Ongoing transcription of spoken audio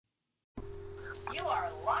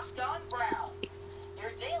Locked On Browns, your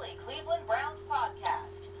daily Cleveland Browns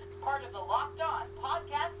podcast. Part of the Locked On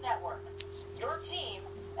Podcast Network. Your team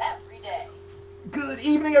every day. Good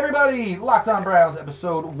evening, everybody. Locked On Browns,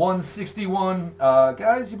 episode 161.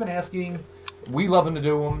 Guys, you've been asking. We love them to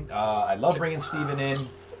do them. I love bringing Steven in.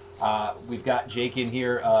 We've got Jake in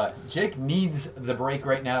here. Jake needs the break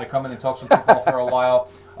right now to come in and talk some football for a while.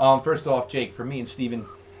 First off, Jake, for me and Steven,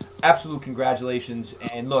 absolute congratulations.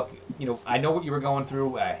 And look, I know what you were going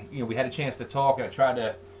through. We had a chance to talk, and I tried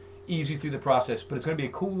to ease you through the process. But it's going to be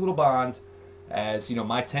a cool little bond as,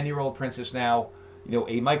 my 10-year-old princess now,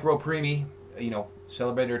 a micro preemie,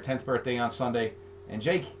 celebrated her 10th birthday on Sunday. And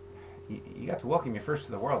Jake, you got to welcome your first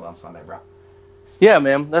to the world on Sunday, bro. Yeah,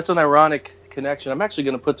 man. That's an ironic connection. I'm actually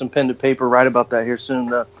going to put some pen to paper, write about that here soon.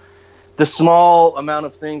 The small amount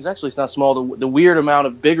of things, actually it's not small, the weird amount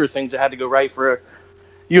of bigger things that had to go right for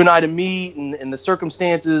you and I to meet and the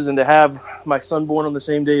circumstances, and to have my son born on the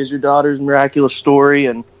same day as your daughter's miraculous story,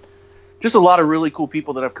 and just a lot of really cool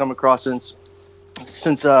people that I've come across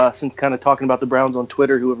since kind of talking about the Browns on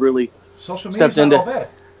Twitter, who have really Social stepped media's into. not all bad.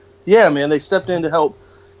 Yeah, man, they stepped in to help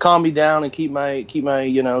calm me down and keep my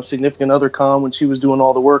significant other calm when she was doing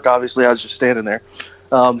all the work. Obviously, I was just standing there.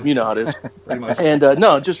 You know how it is. Pretty much. And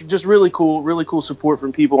just really cool support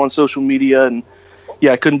from people on social media, and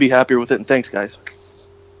yeah, I couldn't be happier with it. And thanks, guys.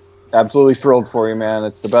 Absolutely thrilled for you, man.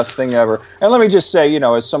 It's the best thing ever. And let me just say,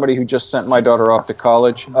 as somebody who just sent my daughter off to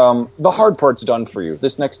college, the hard part's done for you.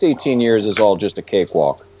 This next 18 years is all just a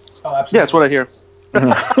cakewalk. Oh, absolutely. Yeah, that's what I hear.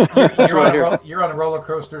 You're on a roller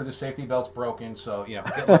coaster. The safety belt's broken, so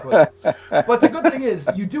get luck with it. But the good thing is,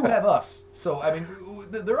 you do have us. So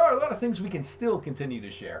there are a lot of things we can still continue to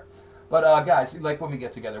share. But guys, like when we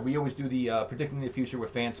get together, we always do the predicting the future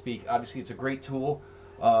with FanSpeak. Obviously, it's a great tool.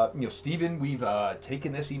 Steven, we've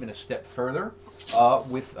taken this even a step further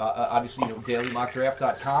with obviously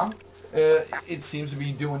dailymockdraft.com. It seems to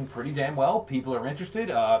be doing pretty damn well. People are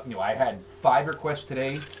interested. I had 5 requests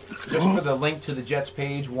today just for the link to the Jets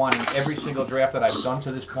page, wanting every single draft that I've done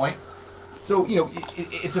to this point. So,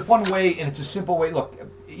 it's a fun way, and it's a simple way. Look,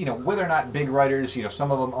 whether or not big writers,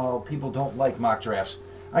 some of them, people don't like mock drafts.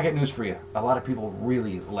 I got news for you. A lot of people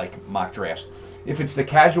really like mock drafts. If it's the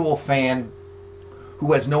casual fan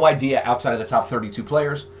who has no idea outside of the top 32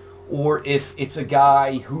 players, or if it's a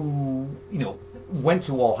guy who, went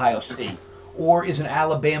to Ohio State, or is an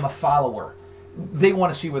Alabama follower, they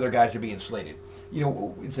want to see where their guys are being slated.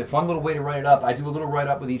 It's a fun little way to write it up. I do a little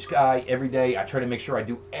write-up with each guy every day. I try to make sure I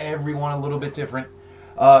do everyone a little bit different.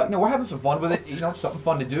 We're having some fun with it. Something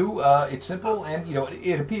fun to do. It's simple, and,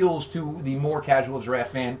 it appeals to the more casual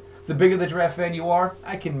draft fan. The bigger the draft fan you are,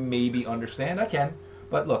 I can maybe understand. I can.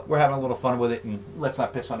 But look, we're having a little fun with it, and let's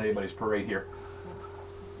not piss on anybody's parade here.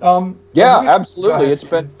 Yeah, absolutely. It's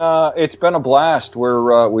been a blast.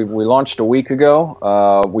 We launched a week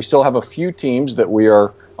ago. We still have a few teams that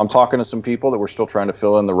I'm talking to some people that we're still trying to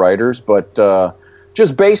fill in the writers, but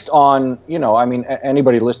just based on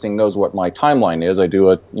anybody listening knows what my timeline is. I do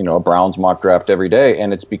a Browns mock draft every day,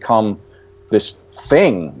 and it's become this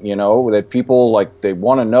thing, that people they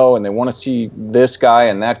want to know and they want to see this guy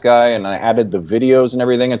and that guy, and I added the videos and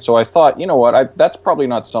everything, and so I thought, that's probably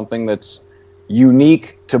not something that's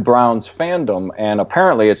unique to Browns fandom, and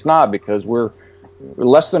apparently it's not, because we're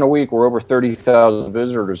less than a week, we're over 30,000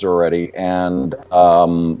 visitors already, and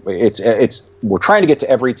we're trying to get to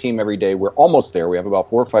every team every day. We're almost there. We have about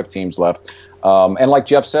 4 or 5 teams left, and like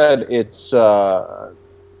Jeff said, it's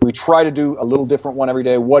we try to do a little different one every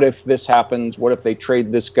day. What if this happens? What if they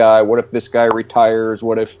trade this guy? What if this guy retires?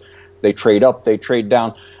 What if they trade up, they trade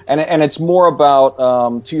down? And it's more about,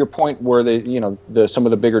 to your point, where some of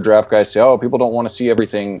the bigger draft guys say, people don't want to see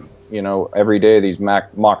everything, every day, these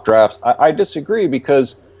mock drafts. I disagree,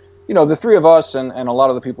 because, the three of us and a lot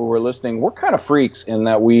of the people who are listening, we're kind of freaks in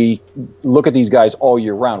that we look at these guys all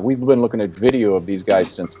year round. We've been looking at video of these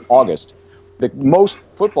guys since August. Most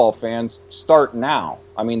football fans start now.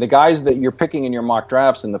 I mean, the guys that you're picking in your mock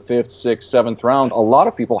drafts in the 5th, 6th, 7th round, a lot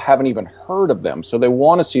of people haven't even heard of them. So they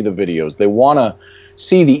want to see the videos. They want to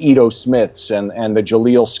see the Ito Smiths and the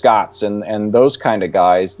Jaleel Scotts and those kind of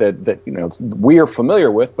guys that we are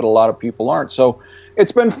familiar with, but a lot of people aren't. So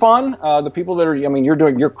it's been fun. The people that are,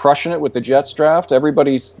 you're crushing it with the Jets draft.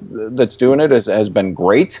 Everybody that's doing it has been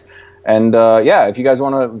great. And if you guys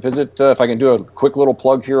want to visit, if I can do a quick little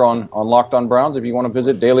plug here on Locked On Browns, if you want to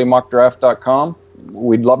visit dailymockdraft.com,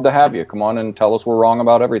 we'd love to have you. Come on and tell us we're wrong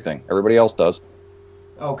about everything. Everybody else does.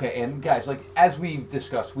 Okay, and guys, as we've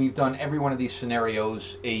discussed, we've done every one of these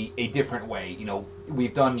scenarios a different way.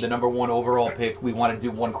 We've done the number 1 overall pick. We want to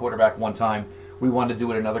do one quarterback one time. We want to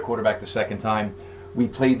do it another quarterback the second time. we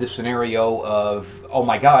played the scenario of, oh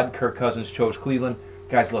my God, Kirk Cousins chose Cleveland.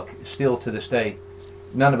 Guys, look, still to this day,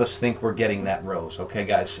 none of us think we're getting that rose. Okay,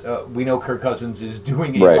 guys, we know Kirk Cousins is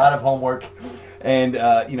doing a lot of homework, and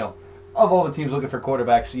of all the teams looking for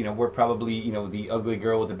quarterbacks, we're probably the ugly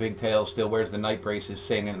girl with the big tail still wears the night braces,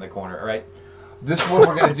 standing in the corner. All right, this is what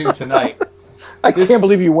we're going to do tonight. I can't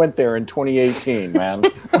believe you went there in 2018, man.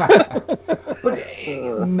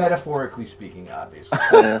 But metaphorically speaking, obviously.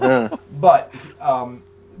 But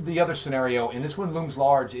the other scenario, and this one looms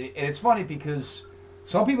large, and it's funny because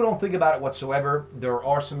some people don't think about it whatsoever. There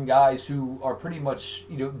are some guys who are pretty much,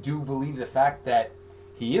 do believe the fact that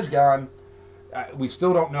he is gone. We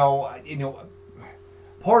still don't know.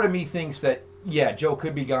 Part of me thinks that, Joe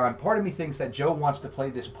could be gone. Part of me thinks that Joe wants to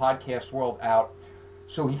play this podcast world out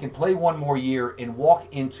so he can play one more year and walk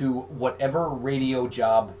into whatever radio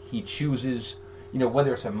job he chooses,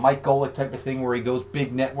 whether it's a Mike Golick type of thing where he goes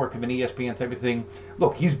big network of an ESPN type of thing.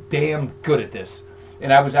 Look, he's damn good at this.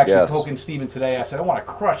 And I was actually poking Steven today. I said, I want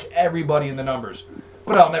to crush everybody in the numbers,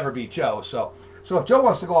 but I'll never beat Joe. So if Joe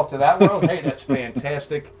wants to go off to that world, hey, that's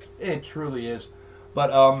fantastic. It truly is.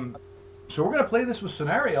 But so we're going to play this with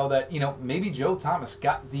scenario that, maybe Joe Thomas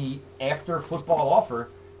got the after football offer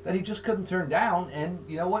that he just couldn't turn down, and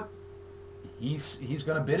you know what? He's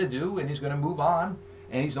going to bid adieu, and he's going to move on,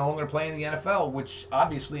 and he's no longer playing in the NFL, which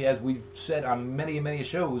obviously, as we've said on many, many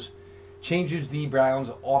shows, changes the Browns'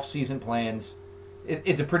 off-season plans.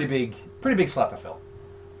 It's a pretty big slot to fill.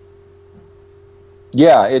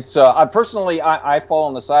 Yeah, it's personally, I fall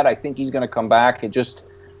on the side. I think he's going to come back. It just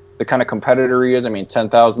the kind of competitor he is. I mean,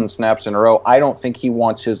 10,000 snaps in a row. I don't think he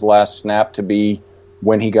wants his last snap to be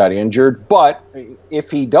when he got injured. But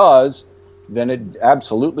if he does, then it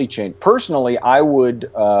absolutely changed. Personally, I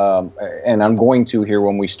would, and I'm going to here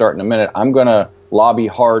when we start in a minute, I'm going to lobby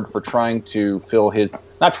hard for trying to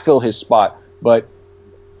not fill his spot, but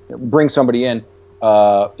bring somebody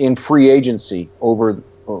in free agency over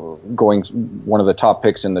going one of the top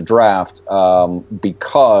picks in the draft,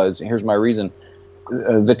 because here's my reason.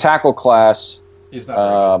 The tackle class is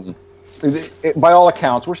not by all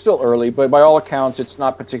accounts, we're still early, but by all accounts, it's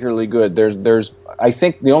not particularly good. There's I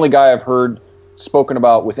think the only guy I've heard spoken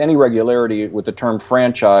about with any regularity with the term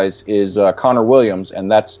franchise is Connor Williams, and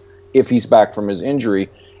that's if he's back from his injury.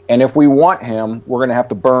 And if we want him, we're going to have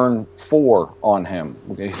to burn 4 on him.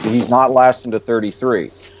 He's not lasting to 33.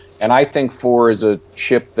 And I think 4 is a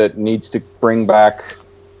chip that needs to bring back,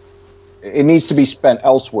 it needs to be spent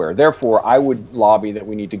elsewhere. Therefore, I would lobby that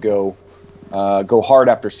we need to go hard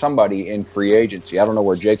after somebody in free agency. I don't know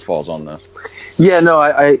where Jake falls on this. Yeah, no,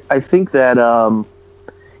 I think that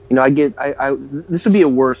this would be a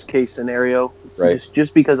worst case scenario, right?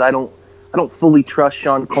 Just because I don't fully trust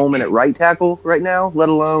Sean Coleman at right tackle right now, let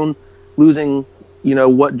alone losing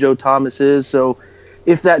what Joe Thomas is. So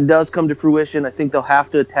if that does come to fruition, I think they'll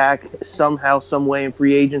have to attack somehow, some way in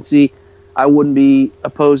free agency. I wouldn't be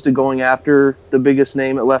opposed to going after the biggest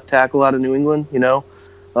name at left tackle out of New England. Right.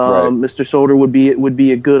 Mr. Solder would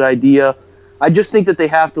be a good idea. I just think that they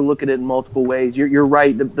have to look at it in multiple ways. You're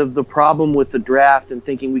right. The problem with the draft and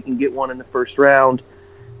thinking we can get one in the first round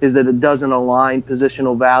is that it doesn't align not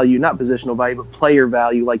positional value, but player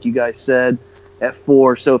value, like you guys said, at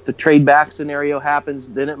 4. So if the trade back scenario happens,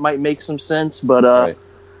 then it might make some sense. But right.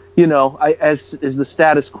 As the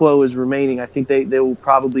status quo is remaining, I think they will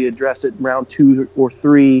probably address it round 2 or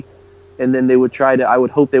 3, and then I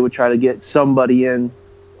would hope they would try to get somebody in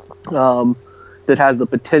that has the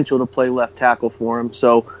potential to play left tackle for him.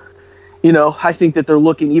 So, I think that they're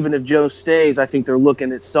looking, even if Joe stays, I think they're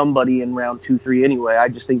looking at somebody in round 2, 3 anyway. I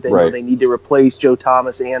just think they know they need to replace Joe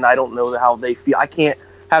Thomas, and I don't know how they feel. I can't,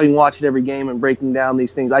 having watched every game and breaking down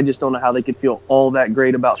these things, I just don't know how they could feel all that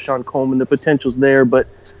great about Sean Coleman. The potential's there, but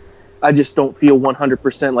I just don't feel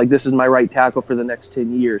 100% like this is my right tackle for the next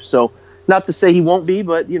 10 years. So, not to say he won't be,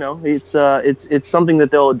 but it's something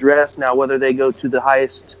that they'll address. Now, whether they go to the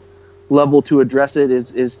highest level to address it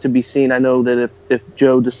is to be seen. I know that if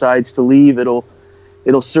Joe decides to leave, it'll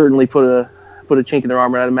certainly put a chink in their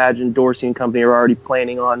armor. I'd imagine Dorsey and company are already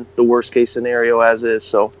planning on the worst case scenario as is.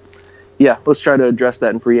 So, yeah, let's try to address that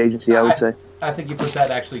in free agency, I would say. I think you put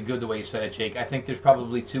that actually good the way you said it, Jake. I think there's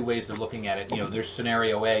probably 2 ways they're looking at it. There's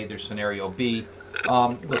scenario A, there's scenario B.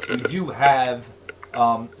 Look, we do have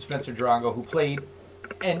Spencer Drongo, who played,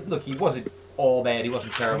 and look, he wasn't all bad. He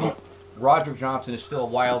wasn't terrible. Roderick Johnson is still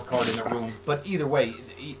a wild card in the room, but either way,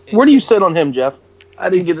 where do you sit on him, Jeff?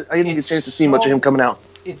 I didn't get a chance to see much of him coming out.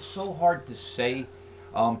 It's so hard to say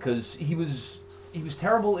because he was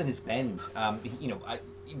terrible in his bend.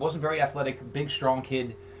 He wasn't very athletic, big, strong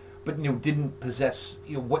kid, but didn't possess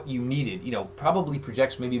what you needed. Probably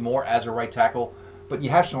projects maybe more as a right tackle, but you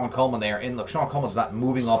have Sean Coleman there, and look, Sean Coleman's not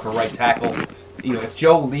moving off a right tackle. You know, if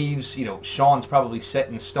Joe leaves, you know, Sean's probably set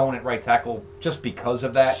in stone at right tackle just because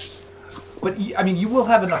of that. But, I mean, you will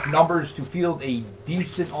have enough numbers to field a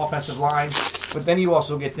decent offensive line, but then you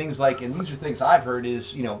also get things like, and these are things I've heard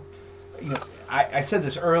is, you know, I said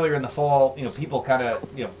this earlier in the fall, you know, people kind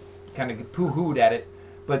of poo-hooed at it,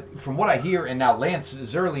 but from what I hear, and now Lance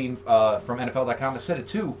Zierlein from NFL.com has said it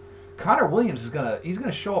too, Connor Williams he's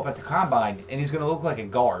gonna show up at the combine and he's gonna look like a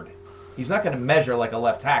guard. He's not gonna measure like a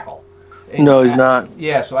left tackle. And no, he's not.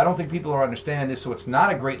 Yeah, so I don't think people are understanding this. So it's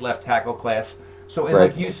not a great left tackle class. So, and Right.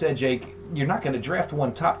 like you said, Jake, you're not going to draft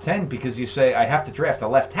one top 10 because you say I have to draft a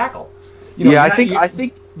left tackle. You know, Yeah, you're I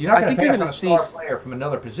think you're not going to you're pass on gonna a star see- player from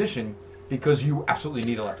another position because you absolutely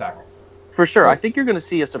need a left tackle. For sure. I think you're going to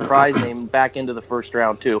see a surprise name back into the first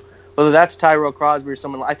round, too. Whether that's Tyrell Crosby or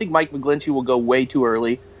someone. I think Mike McGlinchey will go way too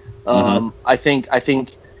early. I think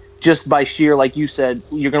just by sheer, like you said,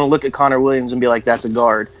 you're going to look at Connor Williams and be like, that's a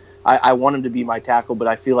guard. I want him to be my tackle, but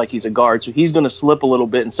I feel like he's a guard. So he's going to slip a little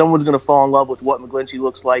bit, and someone's going to fall in love with what McGlinchey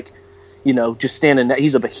looks like, you know, just standing –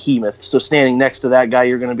 he's a behemoth. So standing next to that guy,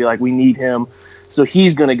 you're going to be like, we need him. So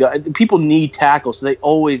he's going to go – people need tackles, so they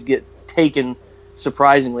always get taken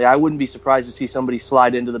surprisingly. I wouldn't be surprised to see somebody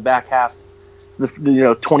slide into the back half,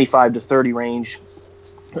 the 25 to 30 range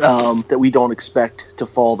that we don't expect to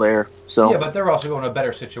fall there. So. Yeah, but they're also going to a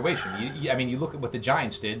better situation. I mean, you look at what the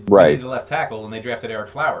Giants did. Right. They needed a left tackle, and they drafted Eric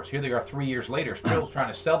Flowers. Here they are 3 years later, still trying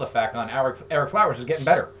to sell the fact on Eric Flowers is getting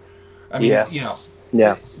better. I mean, Yes. you know,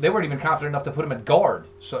 Yeah. they weren't even confident enough to put him at guard.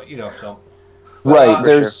 So, you know, so. Right.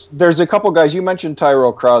 There's a couple guys. You mentioned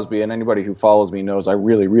Tyrell Crosby, and anybody who follows me knows I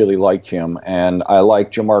really, really like him. And I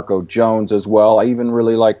like Jamarco Jones as well. I even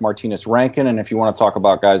really like Martinez Rankin. And if you want to talk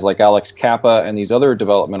about guys like Alex Kappa and these other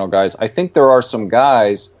developmental guys, I think there are some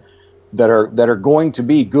guys that are going to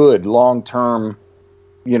be good long-term,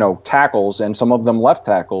 you know, tackles, and some of them left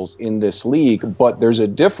tackles in this league. But there's a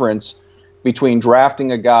difference between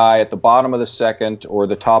drafting a guy at the bottom of the second or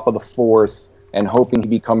the top of the fourth and hoping he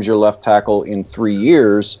becomes your left tackle in 3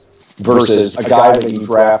 years versus a guy that you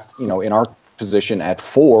draft, you know, in our position at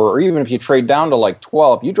 4, or even if you trade down to like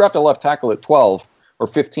 12, you draft a left tackle at 12 or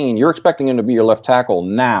 15, you're expecting him to be your left tackle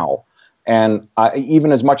now. And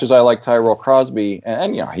even as much as I like Tyrell Crosby,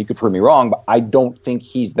 and yeah, he could prove me wrong, but I don't think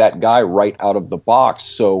he's that guy right out of the box.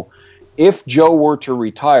 So if Joe were to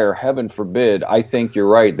retire, heaven forbid, I think you're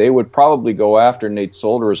right. They would probably go after Nate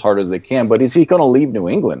Solder as hard as they can. But is he going to leave New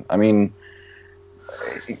England? I mean,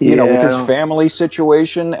 you know, with his family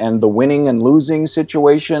situation and the winning and losing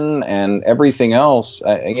situation and everything else,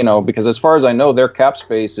 you know, because as far as I know, their cap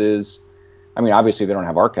space is, I mean, obviously they don't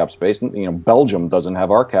have our cap space. You know, Belgium doesn't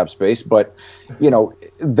have our cap space, but, you know,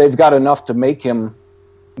 they've got enough to make him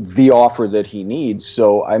the offer that he needs.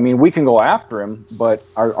 So, I mean, we can go after him, but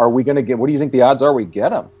are we going to get, what do you think the odds are we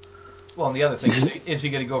get him? Well, and the other thing is he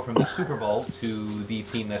going to go from the Super Bowl to the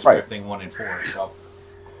team that's Right. drafting 1 and 4? So.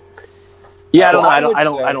 Yeah, I So don't know. I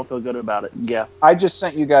would I don't feel good about it. Yeah. I just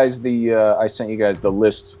sent you guys the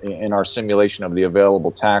list in our simulation of the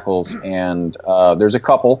available tackles, and there's a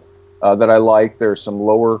couple that I like. There's some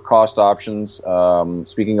lower cost options.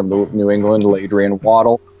 Speaking of New England, Adrian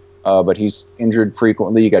Waddle, but he's injured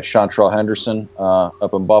frequently. You got Chantrell Henderson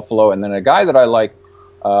up in Buffalo, and then a guy that I like,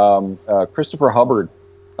 Christopher Hubbard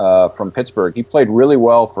from Pittsburgh. He played really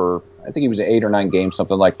well for, I think he was 8 or 9 games,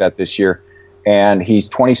 something like that this year, and he's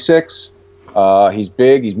 26. He's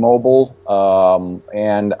big, he's mobile,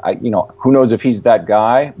 and who knows if he's that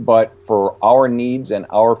guy, but for our needs and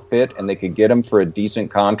our fit, and they could get him for a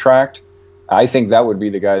decent contract, I think that would be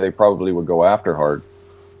the guy they probably would go after hard.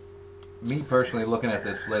 Me personally, looking at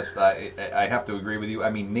this list, I have to agree with you. I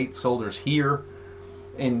mean, Nate Solder's here,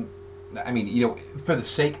 and I mean, you know, for the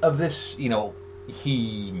sake of this, you know,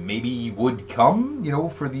 he maybe would come, you know,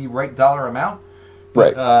 for the right dollar amount.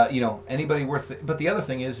 But, right. You know, anybody worth it. But the other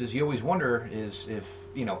thing is you always wonder is if,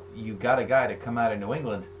 you know, you got a guy to come out of New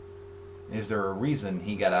England, is there a reason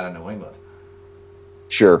he got out of New England?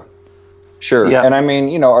 Sure. Yeah. And I mean,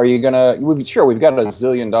 you know, are you going to, we've got $1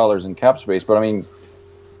 zillion in cap space, but I mean,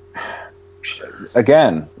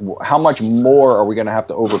 again, how much more are we going to have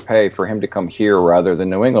to overpay for him to come here rather than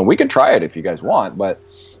New England? We can try it if you guys want, but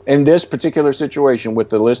in this particular situation with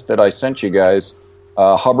the list that I sent you guys,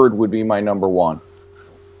 Hubbard would be my number one.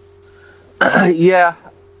 Yeah.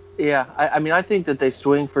 I mean, I think that they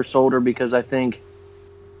swing for Solder because I think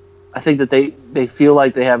that they feel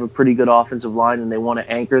like they have a pretty good offensive line and they want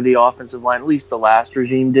to anchor the offensive line. At least the last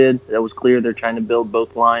regime did. That was clear. They're trying to build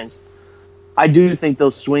both lines. I do think they'll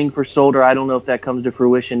swing for Solder. I don't know if that comes to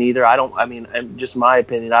fruition either. Just my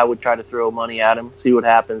opinion, I would try to throw money at him, see what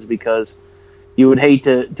happens, because you would hate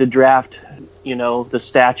to draft, the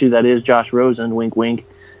statue that is Josh Rosen, wink, wink,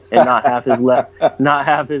 and not have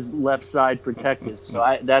his left side protected. So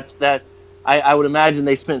I would imagine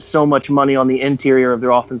they spent so much money on the interior of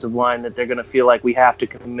their offensive line that they're going to feel like we have to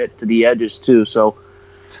commit to the edges too. So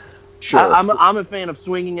sure. I'm a fan of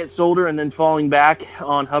swinging at Solder and then falling back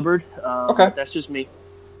on Hubbard. Okay, that's just me.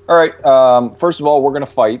 All right. First of all, we're going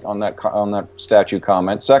to fight on that statue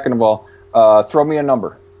comment. Second of all, throw me a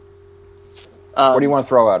number. What do you want to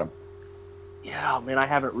throw at him? Yeah, man, I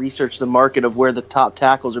haven't researched the market of where the top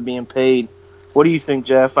tackles are being paid. What do you think,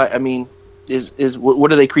 Jeff? I mean, what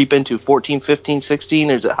do they creep into? 14, 15,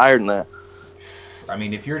 16, or is it higher than that? I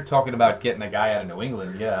mean, if you're talking about getting a guy out of New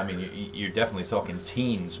England, yeah, I mean, you're definitely talking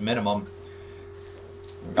teens minimum.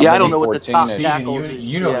 Yeah, I don't know what the top tackles is.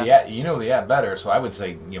 You know the app better, so I would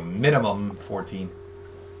say minimum 14.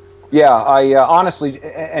 Yeah, I honestly,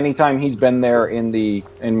 anytime he's been there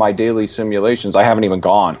in my daily simulations, I haven't even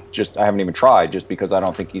gone. I haven't even tried, just because I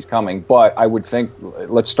don't think he's coming. But I would think,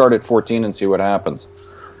 let's start at 14 and see what happens.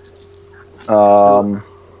 All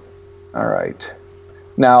right.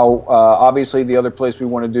 Now, obviously, the other place we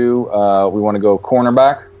want to do, we want to go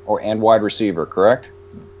cornerback and wide receiver, correct?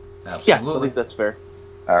 Absolutely. Yeah, I think that's fair.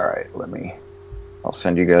 All right, I'll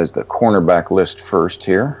send you guys the cornerback list first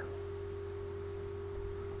here.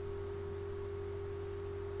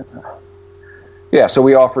 Yeah, so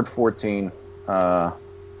we offered 14 for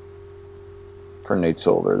Nate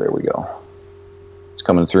Solder. There we go. It's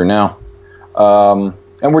coming through now.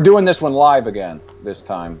 And we're doing this one live again this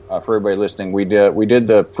time. For everybody listening, we did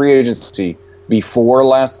the free agency before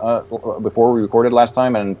we recorded last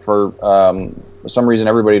time, and for some reason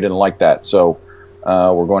everybody didn't like that. So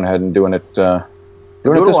we're going ahead and doing it this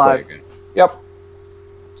way again. Yep.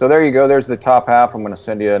 So there you go. There's the top half. I'm going to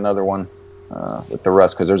send you another one with the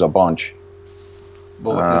rest because there's a bunch.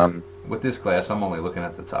 Well, with this class, I'm only looking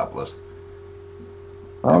at the top list.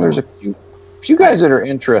 Well, there's a few guys that are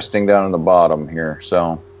interesting down in the bottom here.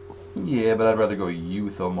 So. Yeah, but I'd rather go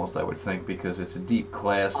youth almost, I would think, because it's a deep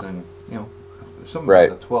class, and some right.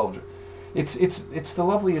 of the 12. It's the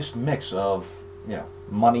loveliest mix of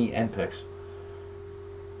money and picks.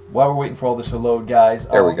 While we're waiting for all this to load, guys,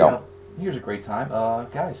 there we go. Here's a great time,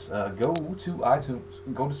 guys. Go to iTunes,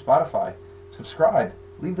 go to Spotify, subscribe,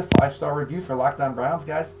 leave the 5-star review for Locked On Browns,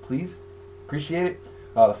 guys. Please, appreciate it.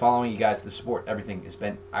 The following you guys, the support, everything has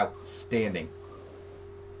been outstanding.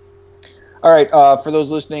 All right, for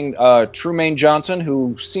those listening, Trumaine Johnson,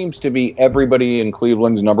 who seems to be everybody in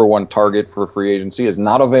Cleveland's number one target for free agency, is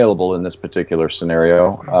not available in this particular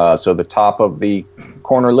scenario. So the top of the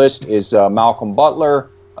corner list is Malcolm Butler,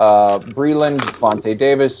 Breeland, Vontae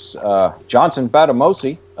Davis, Johnson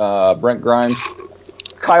Batamosi, Brent Grimes,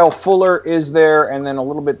 Kyle Fuller is there, and then a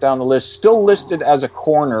little bit down the list, still listed as a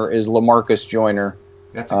corner, is LaMarcus Joyner.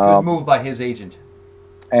 That's a good move by his agent.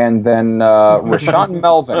 And then Rashaan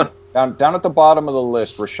Melvin, down at the bottom of the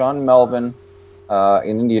list, Rashaan Melvin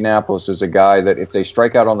in Indianapolis is a guy that if they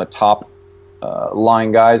strike out on the top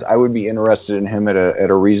line guys, I would be interested in him at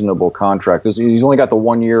a reasonable contract. He's only got the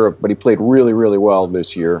 1 year, but he played really, really well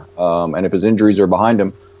this year. And if his injuries are behind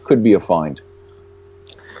him, could be a find.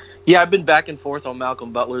 Yeah, I've been back and forth on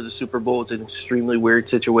Malcolm Butler. The Super Bowl, it's an extremely weird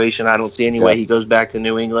situation. I don't see any way he goes back to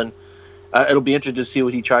New England. It'll be interesting to see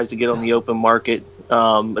what he tries to get on the open market.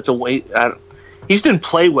 It's a way. He just didn't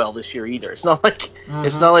play well this year either. It's not like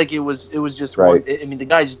it was just right. I mean, the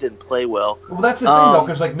guy just didn't play well. Well, that's the thing though,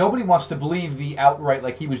 because nobody wants to believe the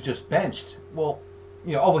outright he was just benched. Well,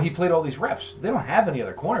 he played all these reps. They don't have any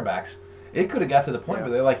other cornerbacks. It could have got to the point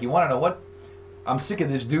where they're like, you want to know what? I'm sick of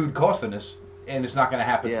this dude costing us, and it's not going to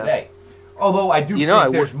happen today. Although I do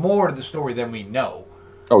think there's more to the story than we know.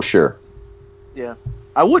 Oh, sure. Yeah.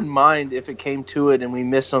 I wouldn't mind if it came to it and we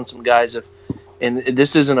missed on some guys. And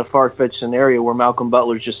this isn't a far-fetched scenario where Malcolm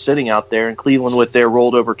Butler's just sitting out there in Cleveland with their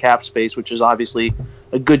rolled-over cap space, which is obviously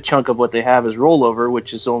a good chunk of what they have is rollover,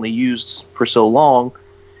 which is only used for so long,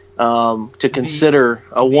 to consider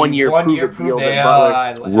a one-year prove-it deal.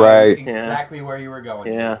 Right. Exactly where you were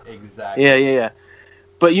going. Yeah. Exactly. Yeah.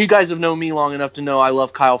 But you guys have known me long enough to know I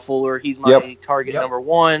love Kyle Fuller. He's my target number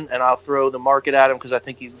one, and I'll throw the market at him because I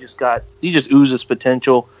think he just oozes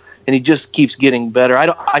potential, and he just keeps getting better.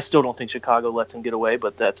 I still don't think Chicago lets him get away,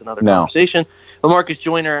 but that's another conversation. LaMarcus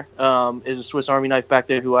Joyner is a Swiss Army knife back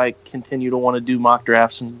there who I continue to want to do mock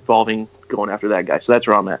drafts involving going after that guy. So that's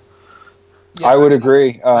where I'm at. Yeah, I would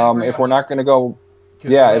agree. If we're not going to go,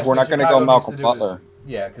 if we're not going to go Malcolm Butler,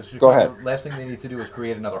 because go ahead. Last thing they need to do is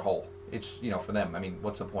create another hole. It's for them. I mean,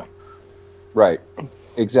 what's the point? Right.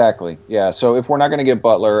 Exactly. Yeah. So if we're not going to get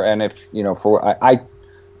Butler, and if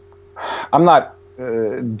I'm not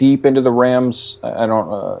deep into the Rams. I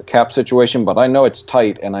don't cap situation, but I know it's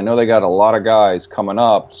tight, and I know they got a lot of guys coming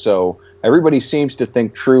up. So everybody seems to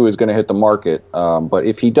think True is going to hit the market, but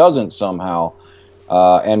if he doesn't somehow,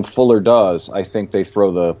 and Fuller does, I think they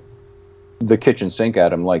throw the kitchen sink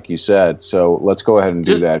at him, like you said. So let's go ahead and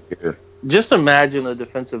do that here. Just imagine a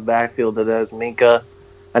defensive backfield that has Minkah.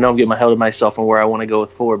 I know I'm getting ahead of myself on where I want to go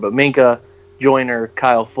with Fuller, but Minkah, Joyner,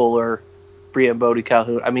 Kyle Fuller, Brian Bodie,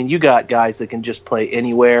 Calhoun. I mean, you got guys that can just play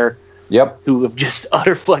anywhere. Yep. Who have just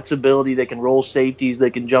utter flexibility. They can roll safeties.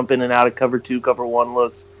 They can jump in and out of cover 2, cover 1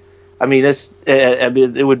 looks. I mean,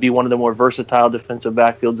 it would be one of the more versatile defensive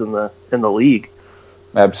backfields in the league.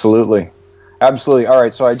 Absolutely. All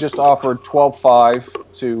right, so I just offered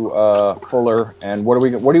 12.5 to Fuller, and what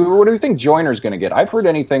do we think Joyner's going to get? I've heard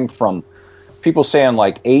anything from people saying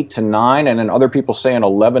like 8 to 9, and then other people saying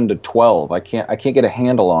 11 to 12. I can't get a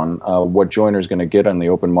handle on what Joyner's going to get on the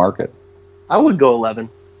open market. I would go 11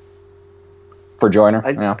 for Joyner.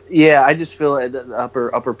 I just feel at the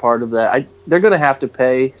upper part of that. They're going to have to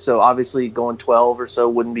pay, so obviously going 12 or so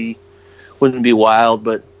wouldn't be wild,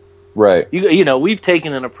 but. Right. You know, we've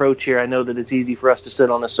taken an approach here. I know that it's easy for us to sit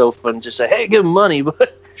on the sofa and just say, hey, give them money,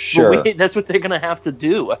 but sure. That's what they're going to have to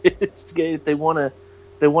do. If they want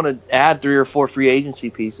to add 3 or 4 free agency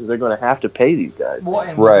pieces, they're going to have to pay these guys. Well,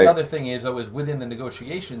 and right. Another thing is, though, is within the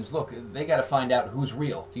negotiations, look, they got to find out who's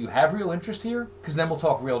real. Do you have real interest here? Because then we'll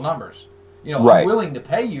talk real numbers. You know, right. I'm willing to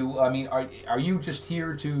pay you. I mean, are you just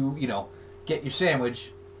here to, you know, get your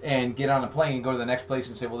sandwich and get on a plane and go to the next place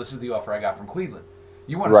and say, well, this is the offer I got from Cleveland.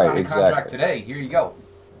 You want to sign a contract today, here you go.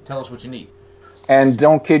 Tell us what you need. And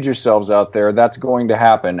don't kid yourselves out there. That's going to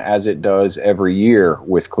happen, as it does every year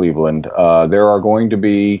with Cleveland. There are going to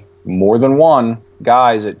be more than one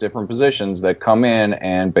guys at different positions that come in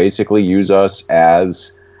and basically use us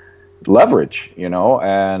as leverage, you know.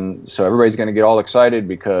 And so everybody's going to get all excited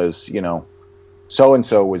because, you know,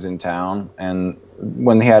 so-and-so was in town, and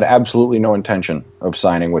when they had absolutely no intention of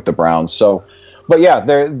signing with the Browns. So, but yeah,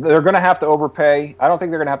 they're going to have to overpay. I don't think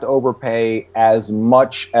they're going to have to overpay as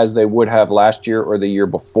much as they would have last year or the year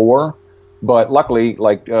before. But luckily,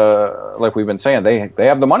 like we've been saying, they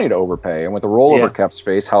have the money to overpay, and with the rollover cap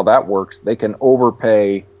space, how that works, they can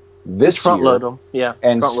overpay this front year, load them,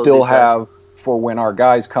 and still have for when our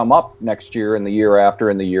guys come up next year and the year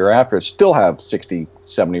after, still have 60,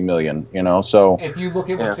 70 million. You know, so if you look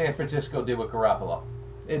at what San Francisco did with Garoppolo.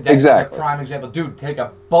 Exactly. That's a prime example. Dude, take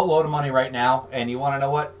a boatload of money right now, and you want to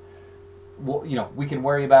know what? Well, you know, we can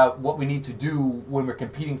worry about what we need to do when we're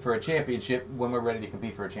competing for a championship when we're ready to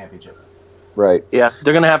compete for a championship. Right. Yeah,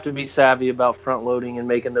 they're going to have to be savvy about front loading and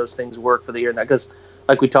making those things work for the year now, because,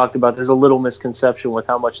 like we talked about, there's a little misconception with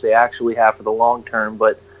how much they actually have for the long term.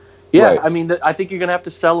 But yeah, right. I mean, I think you're going to have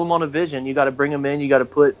to sell them on a vision. You got to bring them in. You got to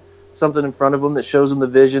put something in front of them that shows them the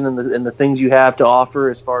vision and the things you have to offer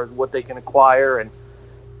as far as what they can acquire. And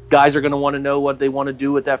guys are going to want to know what they want to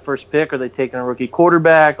do with that first pick. Are they taking a rookie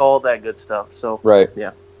quarterback? All that good stuff. So right.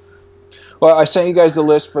 Yeah. Well, I sent you guys the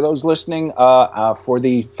list for those listening. For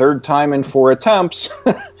the third time in 4 attempts,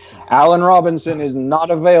 Allen Robinson is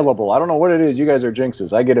not available. I don't know what it is. You guys are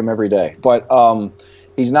jinxes. I get him every day. But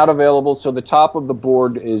he's not available. So the top of the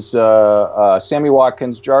board is Sammy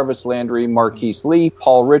Watkins, Jarvis Landry, Marquise Lee,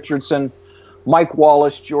 Paul Richardson, Mike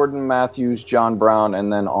Wallace, Jordan Matthews, John Brown,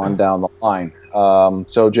 and then on down the line.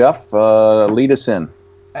 So, Jeff, lead us in.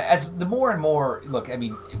 As the more and more, look, I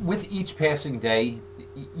mean, with each passing day,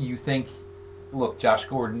 you think, look, Josh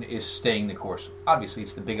Gordon is staying the course. Obviously,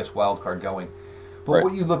 it's the biggest wild card going. But right.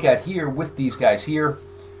 What you look at here with these guys here,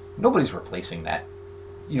 nobody's replacing that,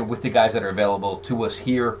 you know, with the guys that are available to us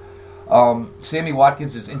here. Sammy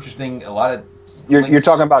Watkins is interesting. A lot of You're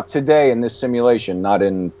talking about today in this simulation, not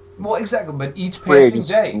in... Well, exactly, but each passing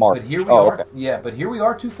day. March. But here we are. Okay. Yeah, but here we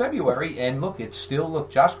are to February, and look, it's still,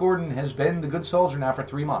 Josh Gordon has been the good soldier now for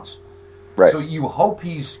 3 months. Right. So you hope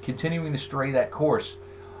he's continuing to stray that course.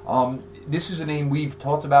 This is a name we've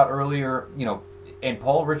talked about earlier, you know, and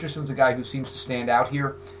Paul Richardson's a guy who seems to stand out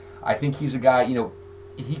here. I think he's a guy, you know,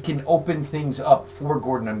 he can open things up for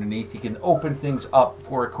Gordon underneath. He can open things up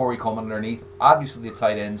for Corey Coleman underneath. Obviously the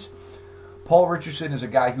tight ends. Paul Richardson is a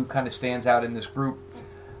guy who kind of stands out in this group.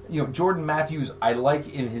 You know, Jordan Matthews, I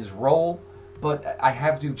like in his role, but I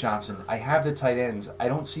have Duke Johnson. I have the tight ends. I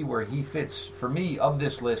don't see where he fits. For me, of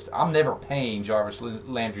this list, I'm never paying Jarvis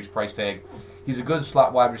Landry's price tag. He's a good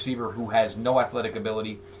slot wide receiver who has no athletic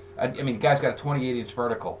ability. I mean, the guy's got a 28-inch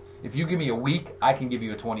vertical. If you give me a week, I can give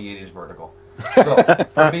you a 28-inch vertical. So,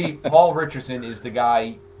 for me, Paul Richardson is the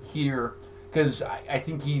guy here because I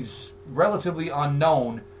think he's relatively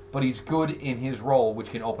unknown, but he's good in his role,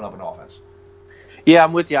 which can open up an offense. Yeah,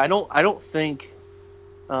 I'm with you. I don't think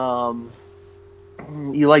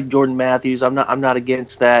You like Jordan Matthews. I'm not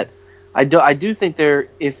against that. I do think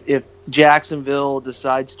if Jacksonville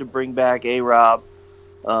decides to bring back A-Rob,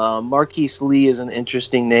 Marquise Lee is an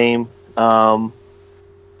interesting name. That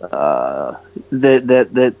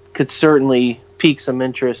could certainly pique some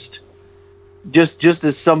interest. Just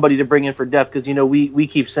as somebody to bring in for depth, because we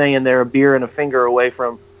keep saying they're a beer and a finger away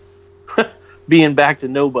from being back to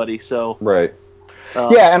nobody. So right.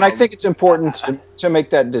 And I think it's important to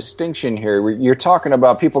make that distinction here. You're talking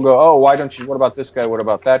about people go, oh, why don't you? What about this guy? What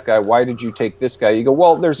about that guy? Why did you take this guy? You go,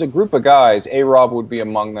 well, there's a group of guys. A-Rob would be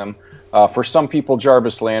among them. For some people,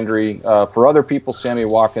 Jarvis Landry. For other people, Sammy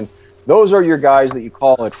Watkins. Those are your guys that you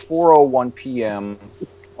call at 4:01 p.m.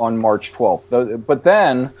 on March 12th. But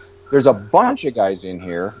then there's a bunch of guys in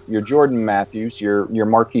here. Your Jordan Matthews, your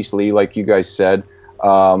Marquise Lee, like you guys said.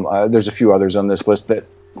 There's a few others on this list that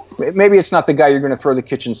maybe it's not the guy you're going to throw the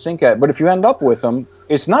kitchen sink at, but if you end up with them,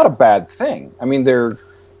 it's not a bad thing. I mean, they're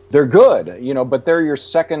good, but they're your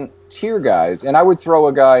second tier guys. And I would throw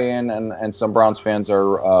a guy in, and some Browns fans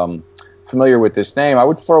are familiar with this name. I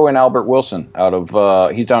would throw in Albert Wilson out of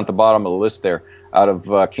he's down at the bottom of the list there, out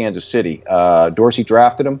of Kansas City. Dorsey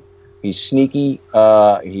drafted him. He's sneaky.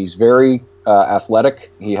 He's very athletic.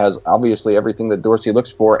 He has obviously everything that Dorsey looks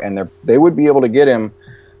for, and they would be able to get him.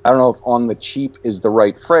 I don't know if on the cheap is the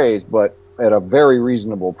right phrase, but at a very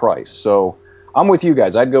reasonable price. So I'm with you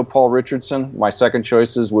guys. I'd go Paul Richardson. My second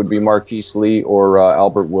choices would be Marquise Lee or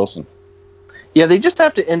Albert Wilson. Yeah, they just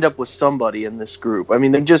have to end up with somebody in this group. I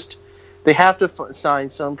mean, they have to sign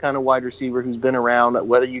some kind of wide receiver who's been around.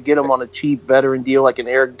 Whether you get them on a cheap veteran deal like an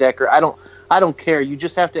Eric Decker, I don't care. You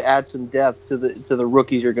just have to add some depth to the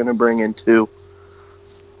rookies you're going to bring in too.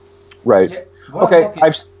 Right. Yeah, well, okay.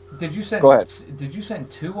 Did you send? Go ahead. Did you send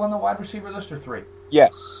 2 on the wide receiver list or 3?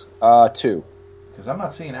 Yes, 2. Because I'm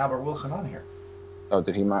not seeing Albert Wilson on here. Oh,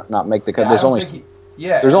 did he not make the cut?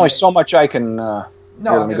 Yeah, There's only so much I can. No,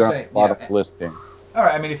 I'm just saying. Bottom list here. All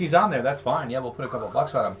right. I mean, if he's on there, that's fine. Yeah, we'll put a couple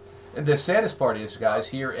bucks on him. And the saddest part is, guys,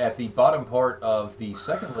 here at the bottom part of the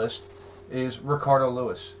second list is Ricardo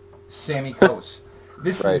Lewis, Sammy Coase.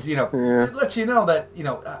 This right. is, it lets you know that,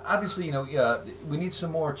 obviously, we need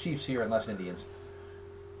some more Chiefs here and less Indians.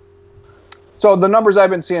 So the numbers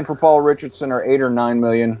I've been seeing for Paul Richardson are 8 or 9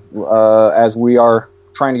 million. As we are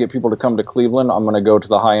trying to get people to come to Cleveland, I'm going to go to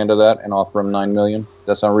the high end of that and offer him 9 million. Does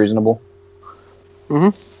that sound reasonable?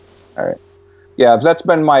 Mm-hmm. All right. Yeah, that's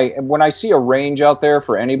been when I see a range out there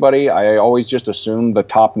for anybody, I always just assume the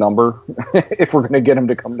top number if we're going to get him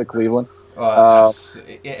to come to Cleveland.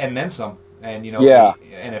 And then some. And,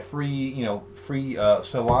 and a free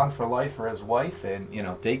salon for life for his wife and,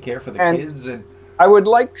 daycare for the kids. And I would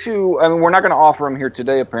like to, we're not going to offer him here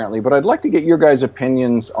today apparently, but I'd like to get your guys'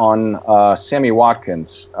 opinions on Sammy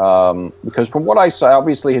Watkins. Because from what I saw,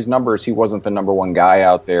 obviously his numbers, he wasn't the number one guy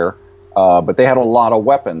out there. But they had a lot of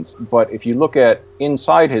weapons. But if you look at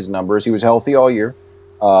inside his numbers, he was healthy all year.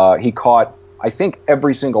 He caught, I think,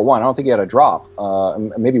 every single one. I don't think he had a drop,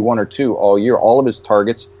 maybe 1 or 2 all year. All of his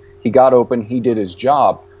targets, he got open, he did his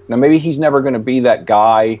job. Now, maybe he's never going to be that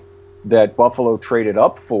guy that Buffalo traded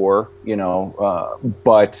up for,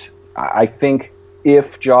 but I think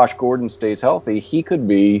if Josh Gordon stays healthy, he could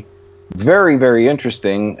be very, very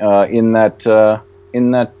interesting in that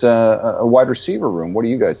wide receiver room. What do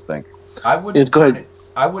you guys think? I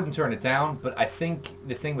wouldn't turn it down, but I think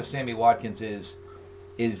the thing with Sammy Watkins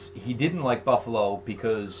is he didn't like Buffalo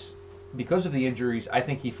because of the injuries. I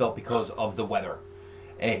think he felt because of the weather.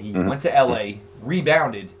 And he went to L.A.,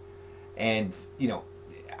 rebounded, and,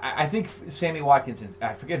 I think Sammy Watkins,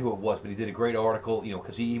 I forget who it was, but he did a great article,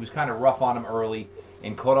 because he was kind of rough on him early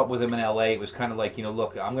and caught up with him in L.A. It was kind of like,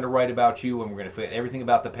 look, I'm going to write about you, and we're going to forget everything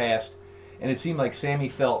about the past. And it seemed like Sammy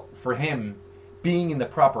felt, for him, being in the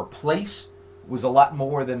proper place was a lot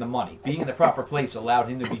more than the money. Being in the proper place allowed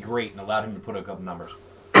him to be great and allowed him to put a couple numbers.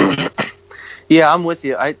 Yeah, I'm with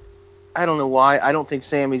you. I don't know why. I don't think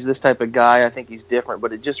Sammy's this type of guy. I think he's different,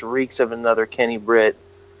 but it just reeks of another Kenny Britt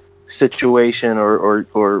situation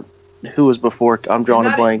or who was before. I'm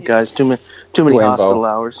drawing a blank, guys. Too many Dwayne hospital Bowe.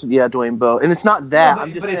 hours. Yeah, Dwayne Bowe. And it's not that. No,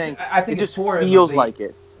 I'm just but saying I think it just more feels like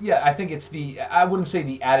it. Yeah, I think it's I wouldn't say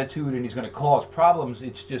the attitude and he's going to cause problems.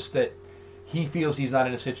 It's just that he feels he's not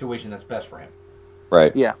in a situation that's best for him.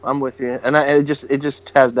 Right. Yeah, I'm with you. And it just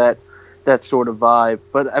has that sort of vibe.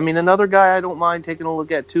 But, another guy I don't mind taking a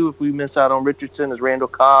look at, too, if we miss out on Richardson, is Randall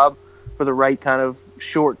Cobb for the right kind of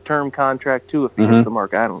short-term contract, too, if he hits the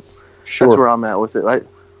mark. Sure. That's where I'm at with it.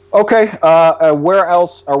 Okay. Where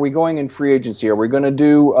else are we going in free agency? Are we going to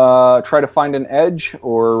do try to find an edge,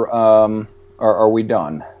 or are we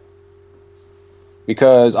done?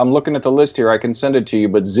 because I'm looking at the list here. I can send it to you,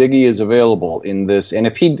 but Ziggy is available in this. And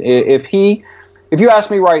if you ask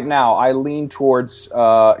me right now, I lean towards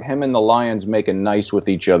him and the Lions making nice with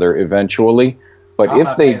each other eventually. But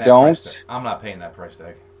if they don't, I'm not paying that price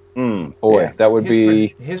tag. That would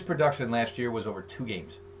be his production last year was over 2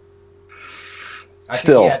 games.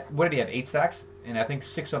 Still, what did he have? 8 sacks, and I think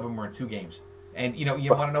 6 of them were in 2 games. And you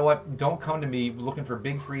want to know what? Don't come to me looking for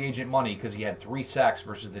big free agent money because he had 3 sacks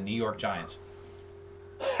versus the New York Giants.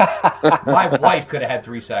 My wife could have had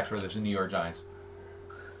 3 sacks versus the New York Giants.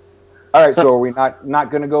 All right, so are we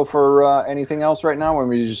not going to go for anything else right now? When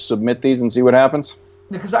we just submit these and see what happens?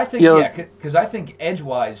 Because I think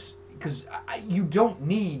edgewise, because you don't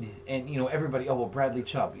need, and everybody, Bradley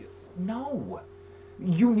Chubb. No,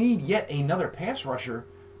 you need yet another pass rusher,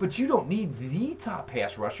 but you don't need the top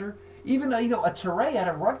pass rusher. Even a Teray out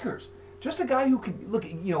of Rutgers, just a guy who can look,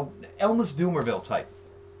 Elmas Dumerville type,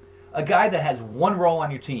 a guy that has one role on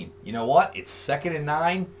your team. You know what? It's 2nd and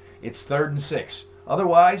 9, it's 3rd and 6.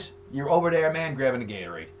 Otherwise, you're over there, man, grabbing a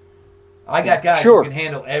Gatorade. I got guys who can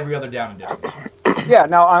handle every other down and distance. Yeah,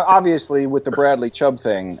 now, obviously, with the Bradley Chubb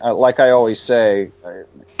thing, like I always say,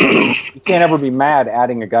 you can't ever be mad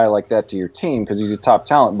adding a guy like that to your team because he's a top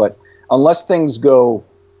talent. But unless things go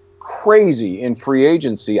crazy in free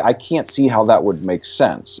agency, I can't see how that would make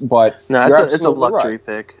sense. But no, it's a luxury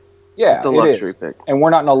pick. Yeah, it's a luxury pick. And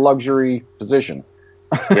we're not in a luxury position.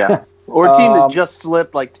 Yeah. Or a team that just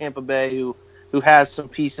slipped like Tampa Bay who has some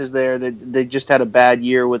pieces there that they just had a bad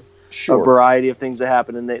year with a variety of things that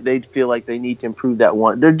happened, and they feel like they need to improve that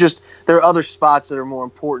one. There are other spots that are more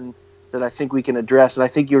important that I think we can address, and I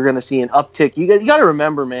think you're going to see an uptick. You got to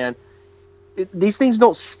remember, man, these things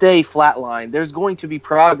don't stay flatline. There's going to be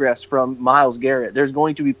progress from Myles Garrett. There's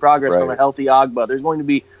going to be progress from a healthy Ogba. There's going to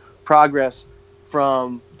be progress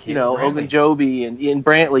from Ogunjobi and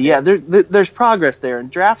Brantley. Yeah, there's progress there, and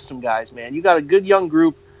draft some guys, man. You got a good young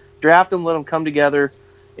group. Draft them, let them come together,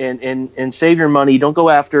 and save your money. Don't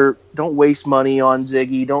waste money on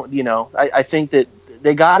Ziggy. I think that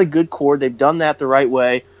they got a good core. They've done that the right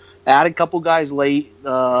way. Add a couple guys late,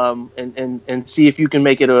 and see if you can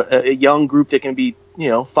make it a young group that can be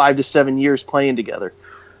 5 to 7 years playing together.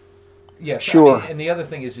 Yes, sure. And the other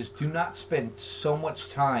thing is do not spend so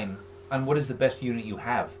much time on what is the best unit you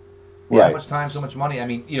have. Right. So much time, so much money. I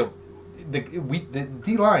mean, the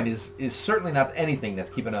D line is certainly not anything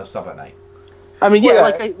that's keeping us up at night. I mean,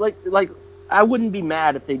 like I wouldn't be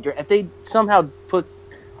mad if they somehow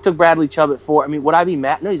took Bradley Chubb at 4. I mean, would I be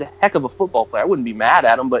mad? No, he's a heck of a football player. I wouldn't be mad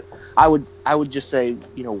at him, but I would just say,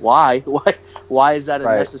 why is that a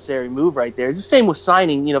necessary move right there? It's the same with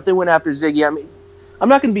signing. If they went after Ziggy, I mean, I'm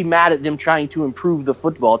not going to be mad at them trying to improve the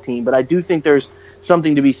football team, but I do think there's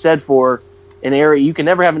something to be said for an area. You can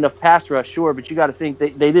never have enough pass rush, sure, but you got to think they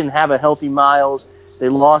didn't have a healthy Myles. They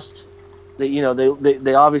lost.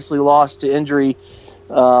 They obviously lost to injury.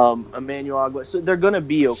 Emmanuel Ogba. So they're going to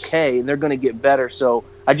be okay, and they're going to get better. So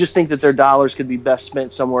I just think that their dollars could be best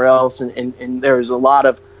spent somewhere else, and there's a lot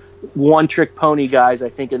of one-trick pony guys, I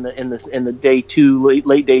think, in the day 2,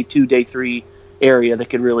 late day 2, day 3 area that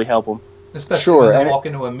could really help them. Especially when they walk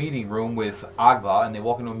into a meeting room with Ogba and they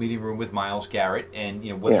walk into a meeting room with Myles Garrett, and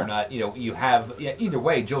whether or not you have either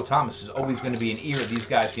way, Joe Thomas is always going to be an ear these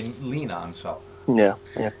guys can lean on. So. Yeah.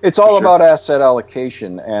 It's all about asset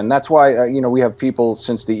allocation, and that's why we have people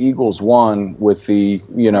since the Eagles won with the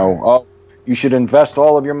you should invest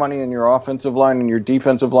all of your money in your offensive line and your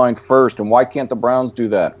defensive line first, and why can't the Browns do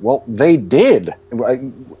that? Well, they did.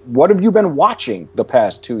 What have you been watching the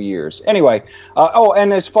past 2 years? Anyway,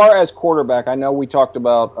 and as far as quarterback, I know we talked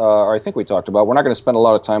about, or I think we talked about, we're not going to spend a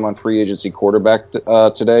lot of time on free agency quarterback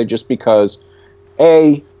today, just because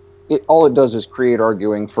all it does is create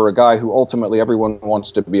arguing for a guy who ultimately everyone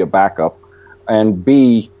wants to be a backup. And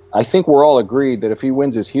B, I think we're all agreed that if he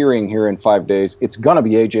wins his hearing here in 5 days, it's going to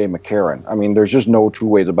be A.J. McCarron. I mean, there's just no two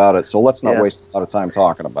ways about it. So let's not waste a lot of time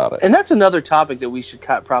talking about it. And that's another topic that we should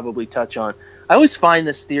probably touch on. I always find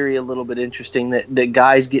this theory a little bit interesting that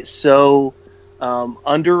guys get so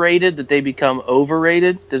underrated that they become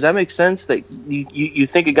overrated. Does that make sense? That you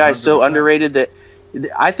think a guy's 100%. So underrated that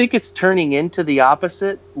I think it's turning into the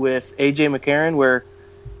opposite with A.J. McCarron, where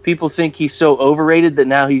people think he's so overrated that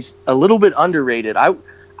now he's a little bit underrated.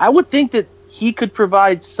 I would think that he could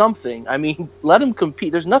provide something. I mean, let him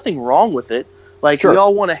compete. There's nothing wrong with it. Like, we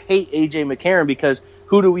all want to hate A.J. McCarron because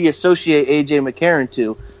who do we associate A.J. McCarron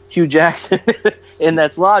to? Hugh Jackson, and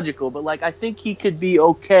that's logical. But, I think he could be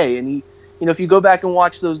okay. And he, if you go back and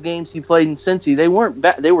watch those games he played in Cincy, they weren't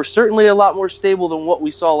they were certainly a lot more stable than what we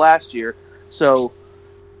saw last year. So,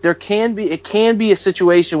 it can be a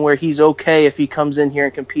situation where he's okay if he comes in here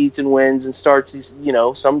and competes and wins and starts these,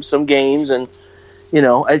 some games, and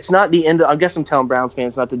it's not the end. I guess I'm telling Browns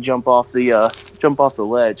fans not to jump off the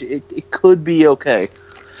ledge. It could be okay.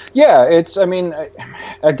 Yeah, it's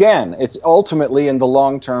ultimately in the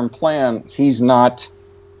long-term plan, he's not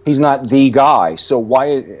the guy. So why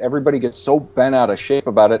everybody gets so bent out of shape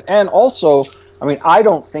about it? And also, I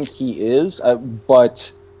don't think he is,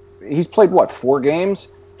 but he's played 4 games?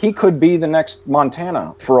 He could be the next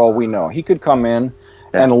Montana for all we know. He could come in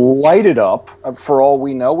and light it up for all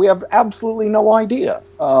we know. We have absolutely no idea.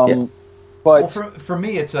 But for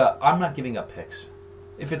me, it's I'm not giving up picks.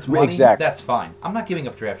 If it's money, that's fine. I'm not giving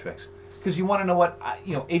up draft picks because you want to know what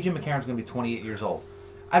AJ McCarron's going to be 28 years old.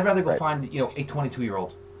 I'd rather go find a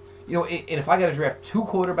 22-year-old. And if I got to draft 2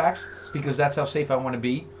 quarterbacks because that's how safe I want to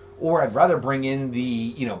be, or I'd rather bring in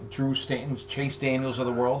the Drew Stantons, Chase Daniels of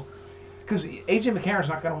the world, because AJ McCarron's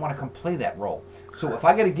not going to want to come play that role. So if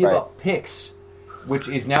I got to give up picks, which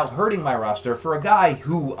is now hurting my roster for a guy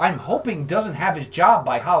who I'm hoping doesn't have his job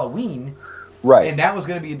by Halloween, and that was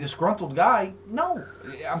going to be a disgruntled guy, no.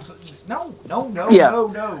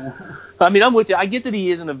 I'm with you. I get that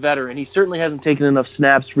he isn't a veteran. He certainly hasn't taken enough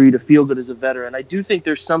snaps for you to feel good as a veteran. I do think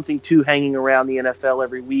there's something to hanging around the NFL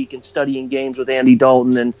every week and studying games with Andy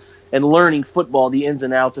Dalton and learning football, the ins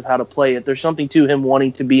and outs of how to play it. There's something to him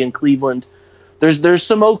wanting to be in Cleveland. There's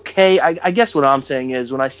some okay. I guess what I'm saying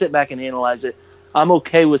is when I sit back and analyze it, I'm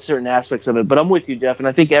okay with certain aspects of it. But I'm with you, Jeff, and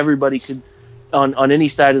I think everybody could, on any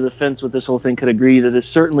side of the fence with this whole thing, could agree that it's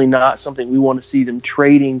certainly not something we want to see them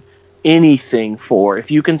trading anything for. If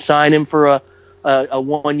you can sign him for a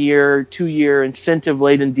 1-year, 2-year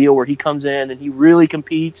incentive-laden deal where he comes in and he really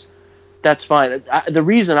competes, that's fine. The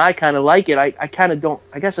reason I kind of like it, I kind of don't.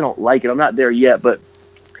 I guess I don't like it. I'm not there yet, but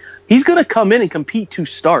he's going to come in and compete to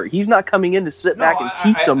start. He's not coming in to sit back and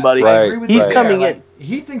teach somebody. I agree with he's coming in.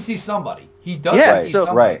 He thinks he's somebody. He does think he's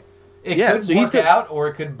somebody. It could work out, or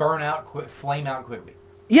it could burn out, flame out quickly.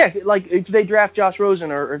 Yeah, like if they draft Josh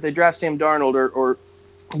Rosen or if they draft Sam Darnold or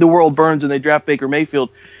the world burns and they draft Baker Mayfield,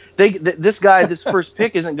 this first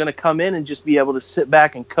pick isn't going to come in and just be able to sit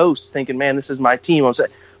back and coast thinking, man, this is my team. I'm saying,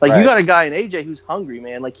 you got a guy in AJ who's hungry,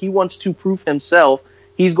 man. Like, he wants to prove himself.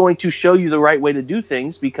 He's going to show you the right way to do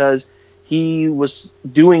things because he was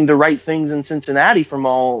doing the right things in Cincinnati from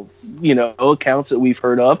all, accounts that we've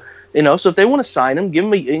heard of. So if they want to sign him, give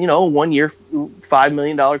him a 1-year, $5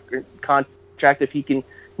 million contract if he can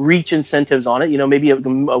reach incentives on it. Maybe a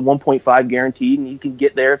 1.5 guaranteed, and he can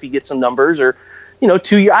get there if he gets some numbers, or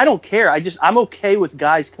 2 years. I don't care. I'm okay with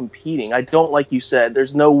guys competing. I don't, like you said,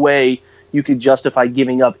 there's no way you could justify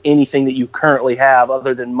giving up anything that you currently have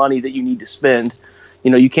other than money that you need to spend.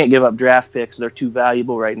 You can't give up draft picks; they're too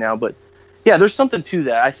valuable right now. But yeah, there's something to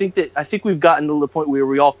that. I think we've gotten to the point where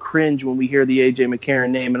we all cringe when we hear the AJ McCarron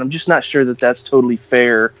name, and I'm just not sure that that's totally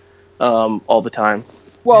fair all the time.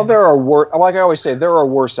 Well, there are like I always say, there are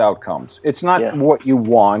worse outcomes. It's not what you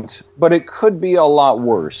want, but it could be a lot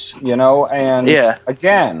worse, And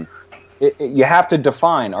again, you have to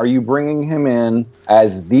define: are you bringing him in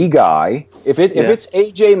as the guy? If it's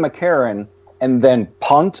AJ McCarron and then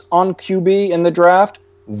punt on QB in the draft,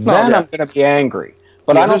 then I'm going to be angry.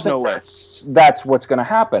 But I don't think that's what's going to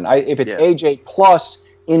happen. If it's AJ plus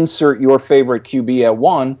insert your favorite QB at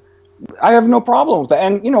 1, I have no problem with that.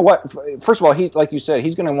 And you know what? First of all, he's like you said,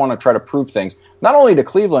 he's going to want to try to prove things, not only to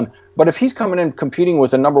Cleveland, but if he's coming in competing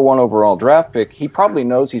with a number 1 overall draft pick, he probably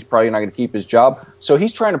knows he's probably not going to keep his job. So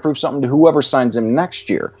he's trying to prove something to whoever signs him next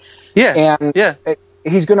year. He's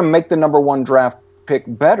going to make the number 1 draft pick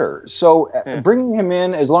better. So bringing him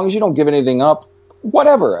in, as long as you don't give anything up,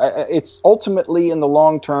 whatever. It's ultimately in the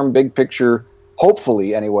long-term, big picture,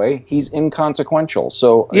 hopefully anyway, he's inconsequential.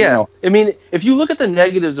 So I mean, if you look at the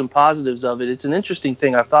negatives and positives of it, it's an interesting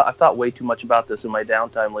thing. I've thought way too much about this in my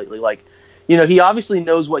downtime lately. Like, he obviously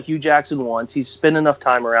knows what Hugh Jackson wants. He's spent enough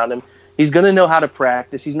time around him. He's going to know how to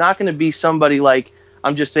practice. He's not going to be somebody like,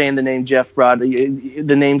 I'm just saying the name Jeff brought,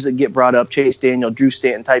 the names that get brought up, Chase Daniel, Drew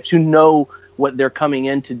Stanton types, who know what they're coming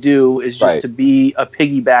in to do is just to be a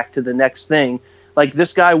piggyback to the next thing. Like,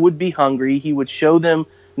 this guy would be hungry. He would show them,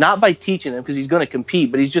 not by teaching them because he's going to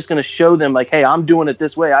compete, but he's just going to show them, like, hey, I'm doing it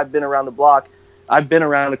this way. I've been around the block. I've been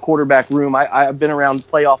around a quarterback room. I've been around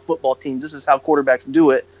playoff football teams. This is how quarterbacks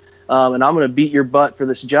do it. And I'm going to beat your butt for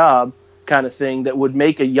this job, kind of thing, that would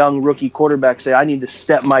make a young rookie quarterback say, I need to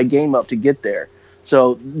step my game up to get there.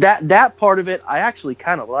 So that part of it I actually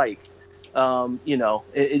kind of like.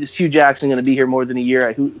 Is Hugh Jackson going to be here more than a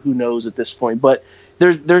year? Who knows at this point? But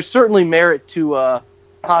there's certainly merit to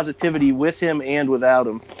positivity with him and without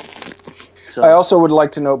him. So. I also would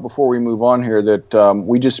like to note before we move on here that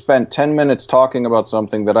we just spent 10 minutes talking about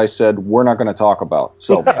something that I said we're not going to talk about.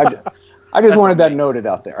 So I just wanted that noted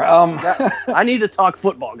out there. I need to talk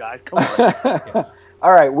football, guys. Come on.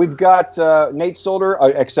 All right, we've got Nate Solder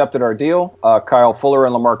accepted our deal. Kyle Fuller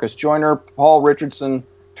and LaMarcus Joyner. Paul Richardson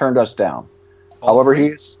turned us down. However,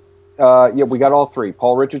 he's we got all three.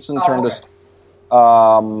 Paul Richardson turned us.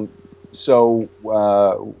 So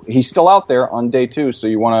he's still out there on day 2. So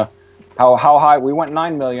you want to how high? We went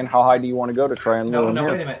 $9 million. How high do you want to go to try and lure him No,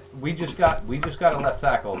 here? wait a minute. We just got a left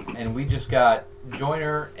tackle, and we just got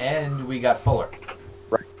Joyner, and we got Fuller.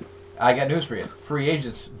 Right. I got news for you. Free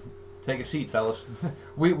agents. Take a seat, fellas.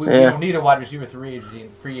 We don't need a wide receiver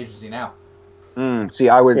free agency now. See,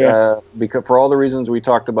 I would because for all the reasons we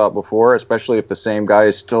talked about before, especially if the same guy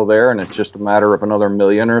is still there and it's just a matter of another $1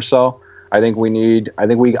 million or so. I think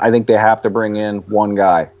they have to bring in one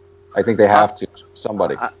guy. I think they have to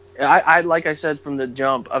somebody. I like I said from the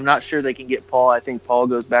jump, I'm not sure they can get Paul. I think Paul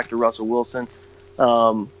goes back to Russell Wilson.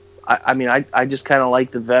 I just kind of like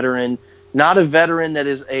the veteran, not a veteran that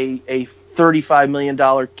is a $35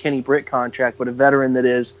 million Kenny Britt contract, but a veteran that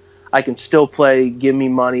is, I can still play, give me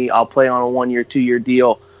money, I'll play on a 1-year, 2-year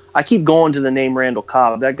deal. I keep going to the name Randall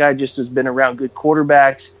Cobb. That guy just has been around good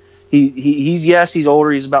quarterbacks. He's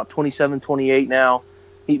older. He's about 27, 28 now.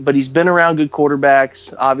 But he's been around good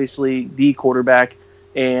quarterbacks, obviously the quarterback,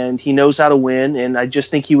 and he knows how to win. And I just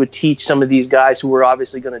think he would teach some of these guys who we're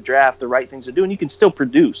obviously going to draft the right things to do, and you can still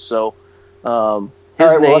produce. So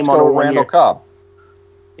let's go with Randall Cobb.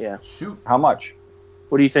 Yeah. Shoot. How much?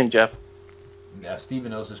 What do you think, Jeff? Yeah,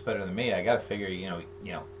 Steven knows this better than me. I got to figure, you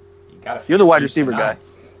got to. You're the wide receiver guy.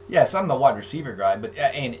 Yes, I'm the wide receiver guy, but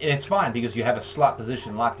and it's fine because you have a slot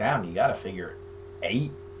position locked down. You got to figure 8.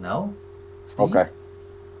 No. Steve? Okay.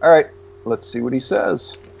 All right. Let's see what he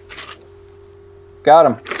says. Got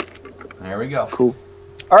him. There we go. Cool.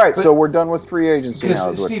 All right, so we're done with free agency now.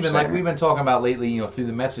 Because Steven, like we've been talking about lately, through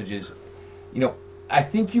the messages, I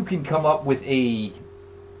think you can come up with a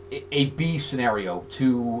B scenario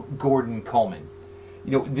to Gordon Coleman.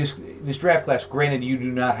 This draft class, granted, you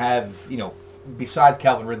do not have, besides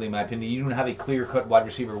Calvin Ridley, in my opinion, you don't have a clear-cut wide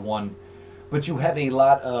receiver 1, but you have a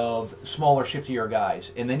lot of smaller, shiftier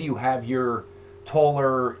guys. And then you have your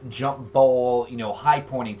taller, jump ball,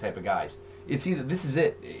 high-pointing type of guys. It's either, this is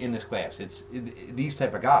it in this class. It's these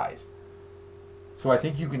type of guys. So I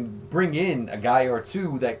think you can bring in a guy or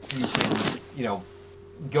two that you can,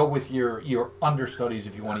 go with your understudies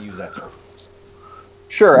if you want to use that term.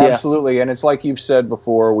 Sure, absolutely. And it's like you've said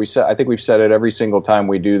before. I think we've said it every single time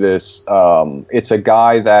we do this. It's a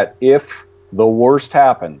guy that if the worst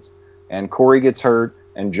happens and Corey gets hurt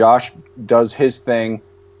and Josh does his thing,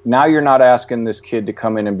 now you're not asking this kid to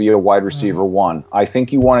come in and be a wide receiver 1. I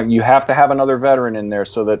think you have to have another veteran in there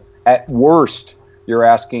so that at worst you're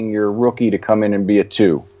asking your rookie to come in and be a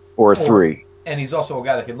 2 or a 3. And he's also a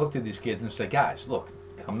guy that can look to these kids and say, guys, look,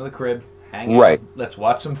 come to the crib, hang out, right. Let's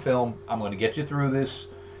watch some film. I'm going to get you through this,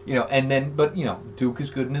 and then, but Duke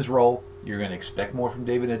is good in his role. You're going to expect more from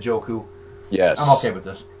David Njoku. Yes. I'm okay with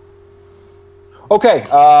this. Okay,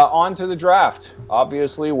 on to the draft.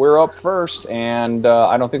 Obviously, we're up first, and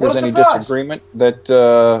I don't think there's any disagreement that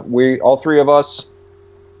all three of us,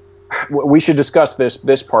 we should discuss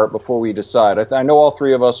this part before we decide. I know all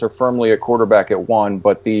three of us are firmly at quarterback at 1,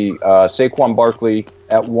 but the Saquon Barkley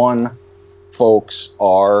at 1 folks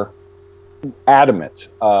are adamant.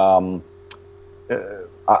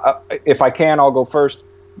 If I can, I'll go first.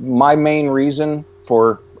 My main reason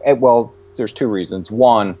there's 2 reasons.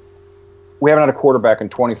 One, we haven't had a quarterback in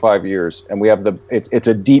 25 years, and we have it's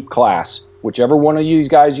a deep class. Whichever one of these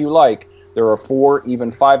guys you like, there are 4,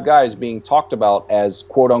 even 5 guys being talked about as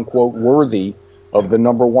quote unquote worthy of the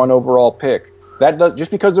number 1 overall pick.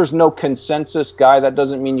 Just because there's no consensus guy, that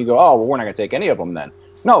doesn't mean you go, oh, well, we're not going to take any of them then.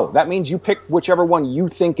 No, that means you pick whichever one you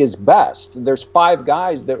think is best. There's 5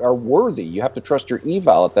 guys that are worthy. You have to trust your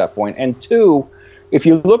eval at that point. And 2, if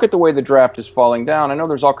you look at the way the draft is falling down, I know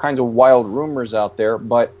there's all kinds of wild rumors out there,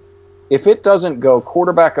 but if it doesn't go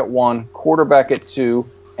quarterback at 1, quarterback at 2,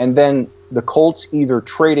 and then the Colts either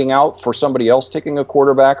trading out for somebody else taking a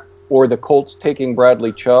quarterback or the Colts taking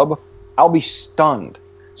Bradley Chubb, I'll be stunned.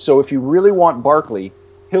 So if you really want Barkley,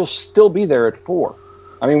 he'll still be there at 4.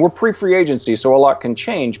 I mean, we're pre-free agency, so a lot can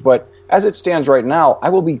change, but as it stands right now, I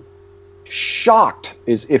will be shocked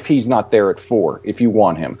if he's not there at 4 if you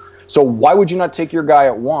want him. So why would you not take your guy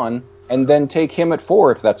at 1 and then take him at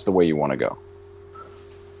 4 if that's the way you want to go?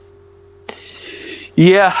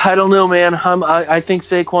 Yeah, I don't know, man. I think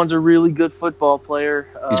Saquon's a really good football player.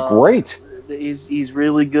 He's great. He's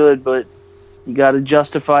really good, but you got to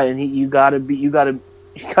justify it, and you got to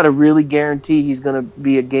to really guarantee he's going to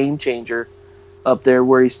be a game changer up there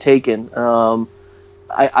where he's taken.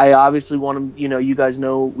 I obviously want him, you guys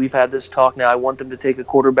know we've had this talk now. I want them to take a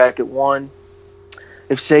quarterback at 1.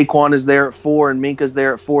 If Saquon is there at 4 and Minka's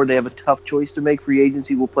there at 4, they have a tough choice to make. Free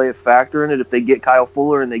agency will play a factor in it. If they get Kyle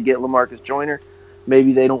Fuller and they get LaMarcus Joyner,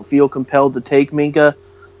 maybe they don't feel compelled to take Minka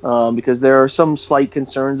because there are some slight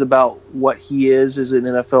concerns about what he is as an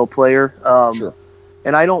NFL player. Sure.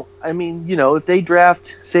 And if they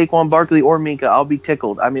draft Saquon Barkley or Minka, I'll be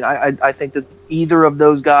tickled. I mean, I think that either of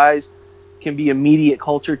those guys can be immediate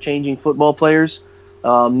culture-changing football players.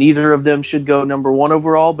 Neither of them should go number 1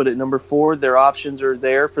 overall, but at number 4, their options are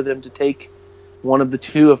there for them to take one of the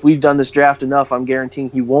two. If we've done this draft enough, I'm guaranteeing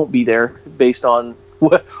he won't be there based on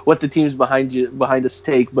what the teams behind us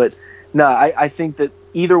take. But no, I think that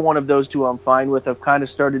either one of those two I'm fine with. I've kind of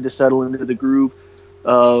started to settle into the groove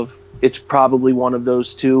of it's probably one of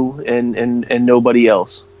those two and nobody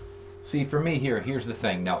else. See, for me here's the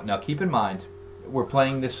thing. Now keep in mind, we're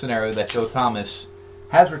playing this scenario that Joe Thomas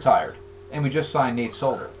has retired, and we just signed Nate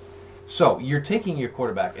Solder. So you're taking your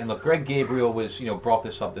quarterback, and look, Greg Gabriel was, brought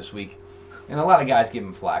this up this week, and a lot of guys give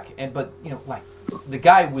him flack. But the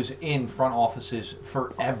guy was in front offices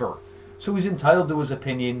forever, so he's entitled to his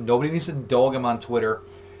opinion. Nobody needs to dog him on Twitter.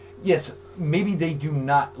 Yes, maybe they do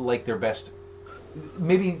not like their best.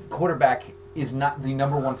 Maybe quarterback is not the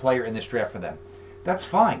number 1 player in this draft for them. That's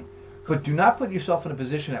fine, but do not put yourself in a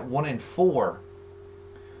position at 1 and 4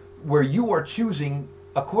 where you are choosing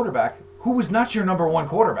a quarterback who is not your number 1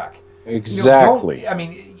 quarterback. Exactly.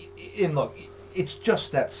 And look, it's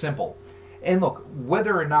just that simple. And look,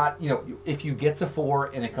 whether or not, if you get to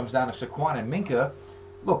 4 and it comes down to Saquon and Minka,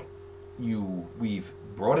 look, we've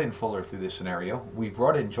brought in Fuller through this scenario. We've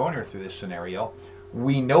brought in Joyner through this scenario.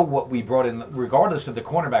 We know what we brought in, regardless of the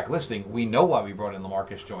cornerback listing, we know why we brought in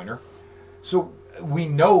LaMarcus Joyner. So we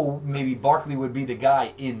know maybe Barkley would be the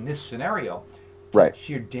guy in this scenario. Right. It's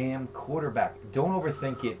your damn quarterback. Don't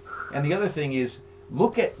overthink it. And the other thing is,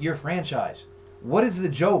 look at your franchise. What is the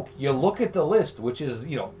joke? You look at the list, which is,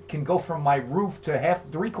 can go from my roof to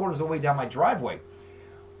 3/4 of the way down my driveway.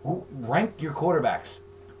 Rank your quarterbacks.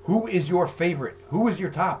 Who is your favorite? Who is your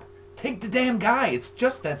top? Take the damn guy. It's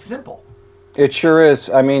just that simple. It sure is.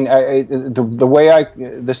 I mean,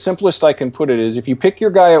 the simplest I can put it is if you pick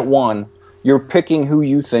your guy at 1, you're picking who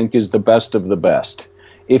you think is the best of the best.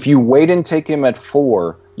 If you wait and take him at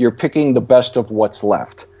 4, you're picking the best of what's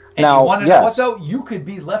left. And now, you want to know what, though? You could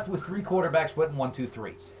be left with 3 quarterbacks, but in 1, 2,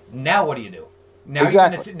 3. Now what do you do? Now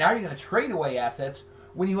exactly. You're going to trade away assets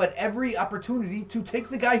when you had every opportunity to take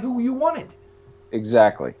the guy who you wanted.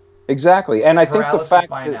 Exactly. And I think the fact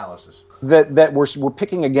that we're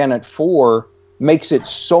picking again at 4 makes it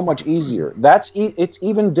so much easier. It's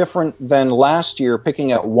even different than last year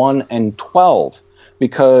picking at 1 and 12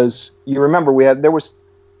 because you remember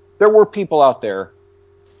there were people out there,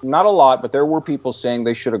 not a lot, but there were people saying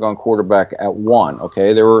they should have gone quarterback at 1.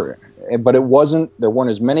 Okay, there weren't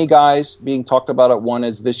as many guys being talked about at 1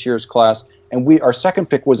 as this year's class, and our second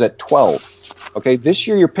pick was at 12. Okay, this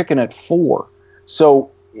year you're picking at 4.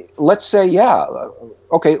 So let's say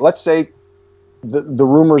the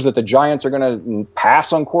rumors that the Giants are going to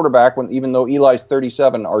pass on quarterback even though Eli's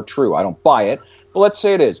 37 are true. I don't buy it, but let's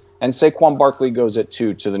say it is, and Saquon Barkley goes at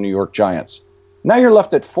 2 to the New York Giants. Now you're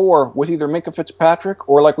left at 4 with either Minka Fitzpatrick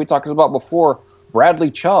or, like we talked about before, Bradley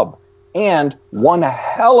Chubb, and one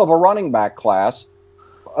hell of a running back class,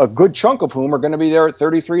 a good chunk of whom are going to be there at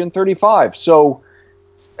 33 and 35. So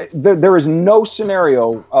there is no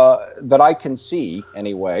scenario that I can see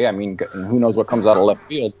anyway. I mean, who knows what comes out of left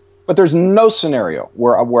field, but there's no scenario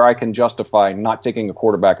where I can justify not taking a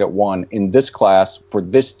quarterback at 1 in this class for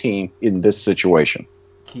this team in this situation.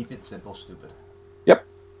 Keep it simple, stupid. Yep.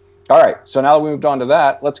 All right, so now that we moved on to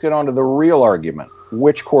that, let's get on to the real argument.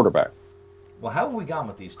 Which quarterback? Well, how have we gone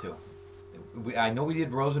with these two? I know we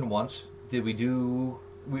did Rosen once. Did we do...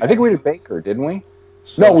 I think we did Baker, didn't we?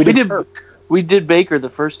 So no, we did Kirk. We did Baker the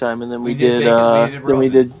first time, and then we did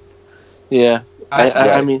yeah.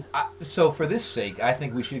 I mean... So for this sake, I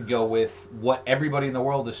think we should go with what everybody in the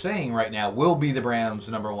world is saying right now will be the Browns'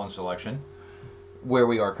 number 1 selection, where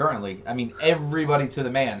we are currently. I mean, everybody to the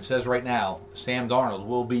man says right now Sam Darnold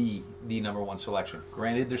will be the number 1 selection.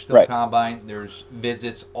 Granted, there's still combine, there's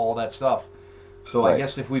visits, all that stuff. So I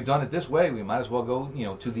guess if we've done it this way, we might as well go,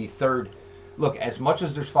 to the third. Look, as much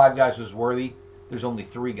as there's 5 guys who's worthy, there's only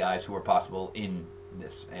 3 guys who are possible in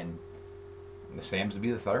this, and Sam's to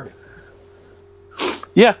be the third.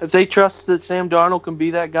 Yeah, if they trust that Sam Darnold can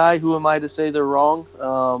be that guy, who am I to say they're wrong?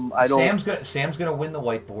 I don't. Sam's going to win the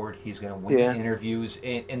whiteboard. He's going to win the interviews.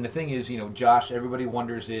 And the thing is, Josh, everybody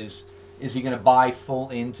wonders is Is he going to buy full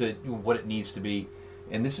into what it needs to be?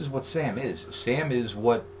 And this is what Sam is. Sam is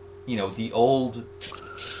what, the old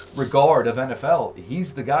regard of NFL.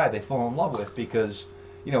 He's the guy they fall in love with because,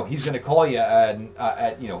 he's going to call you at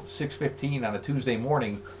 6:15 on a Tuesday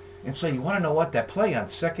morning and say, you want to know what? That play on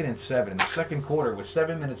 2nd and 7 in the second quarter with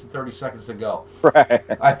 7 minutes and 30 seconds to go. Right.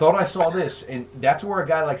 I thought I saw this, and that's where a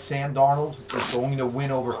guy like Sam Darnold is going to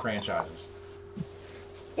win over franchises.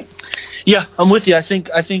 Yeah, I'm with you. I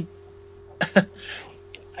think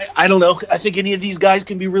I don't know. I think any of these guys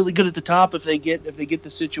can be really good at the top if they get the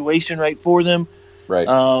situation right for them. Right.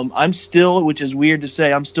 I'm still, which is weird to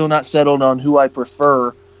say, I'm still not settled on who I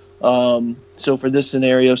prefer. So for this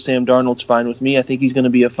scenario, Sam Darnold's fine with me. I think he's going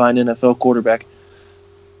to be a fine NFL quarterback.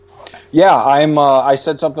 Yeah, I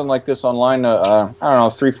said something like this online. I don't know,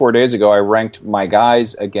 3-4 days ago. I ranked my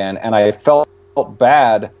guys again, and I felt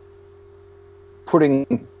bad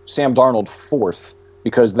putting Sam Darnold fourth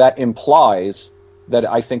because that implies that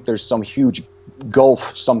I think there's some huge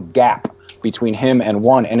gulf, some gap between him and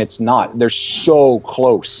one, and it's not. They're so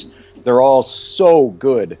close. They're all so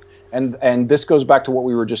good. And this goes back to what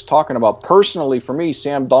we were just talking about. Personally, for me,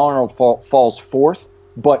 Sam Darnold falls fourth,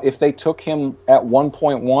 but if they took him at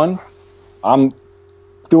 1.1, I'm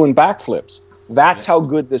doing backflips. That's how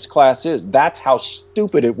good this class is. That's how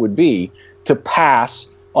stupid it would be to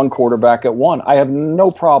pass on quarterback at 1. I have no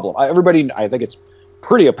problem. I think it's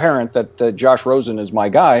pretty apparent that Josh Rosen is my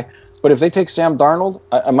guy. But if they take Sam Darnold,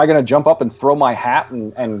 am I going to jump up and throw my hat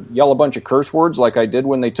and yell a bunch of curse words like I did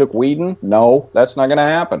when they took Whedon? No, that's not going to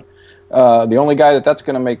happen. The only guy that's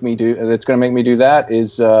going to make me do that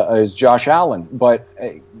is Josh Allen. But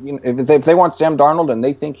if they want Sam Darnold and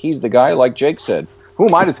they think he's the guy, like Jake said, who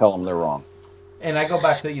am I to tell them they're wrong? And I go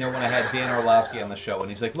back to when I had Dan Orlowski on the show, and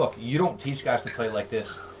he's like, "Look, you don't teach guys to play like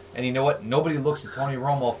this." And you know what? Nobody looks at Tony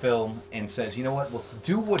Romo film and says, "You know what? Well,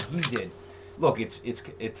 do what he did." Look, it's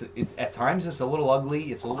at times it's a little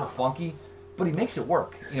ugly, it's a little funky, but he makes it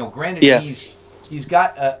work. Granted, yeah. He's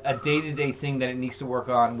got a day-to-day thing that it needs to work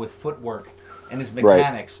on with footwork and his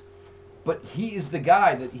mechanics. Right. But he is the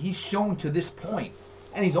guy that he's shown to this point,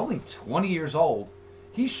 and he's only 20 years old.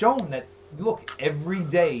 He's shown that, look, every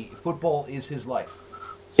day football is his life.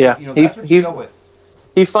 So, yeah, that's what you go with.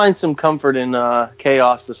 He finds some comfort in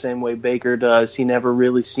chaos the same way Baker does. He never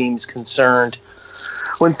really seems concerned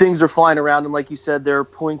when things are flying around him. Like you said, there are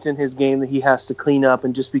points in his game that he has to clean up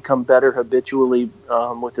and just become better habitually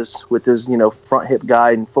with his front hip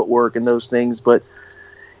guide and footwork and those things. But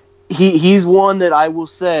he's one that I will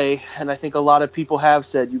say, and I think a lot of people have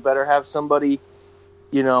said, you better have somebody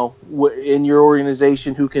in your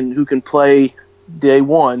organization who can play day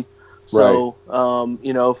one. So,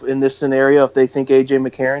 right. In this scenario, if they think A.J.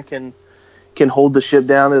 McCarron can hold the ship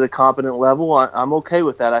down at a competent level, I'm okay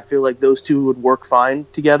with that. I feel like those two would work fine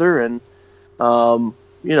together, and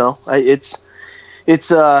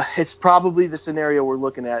it's probably the scenario we're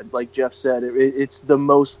looking at. Like Jeff said, it's the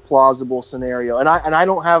most plausible scenario, and I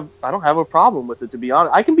don't have a problem with it, to be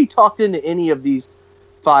honest. I can be talked into any of these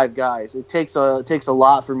 5 guys. It takes a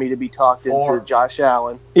lot for me to be talked into Josh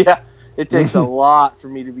Allen. Yeah. It takes a lot for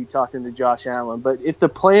me to be talking to Josh Allen. But if the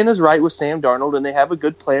plan is right with Sam Darnold and they have a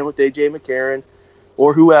good plan with A.J. McCarron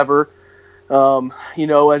or whoever,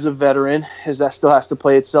 as a veteran, as that still has to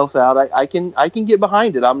play itself out, I can get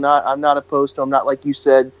behind it. I'm not opposed to. I'm not like you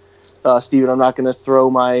said, Steven. I'm not going to throw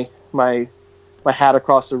my hat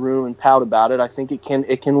across the room and pout about it. I think it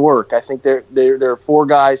can work. I think there are 4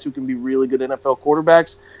 guys who can be really good NFL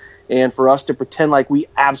quarterbacks. And for us to pretend like we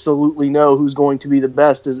absolutely know who's going to be the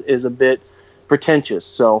best is a bit pretentious.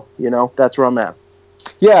 So, that's where I'm at.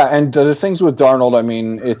 Yeah, and the things with Darnold, I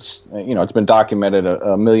mean, it's been documented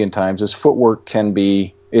a million times. His footwork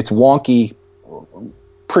it's wonky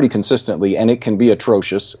pretty consistently, and it can be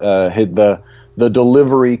atrocious. The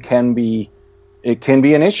delivery can be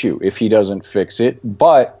an issue if he doesn't fix it.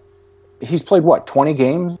 But he's played, 20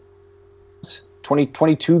 games?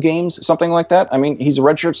 22 games, something like that. I mean, he's a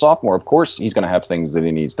redshirt sophomore. Of course, he's going to have things that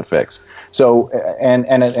he needs to fix. So,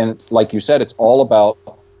 and like you said, it's all about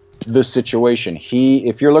the situation.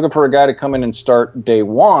 If you're looking for a guy to come in and start day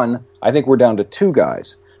one, I think we're down to 2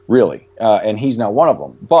 guys, really, and he's not one of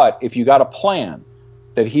them. But if you got a plan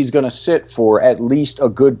that he's going to sit for at least a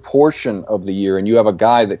good portion of the year, and you have a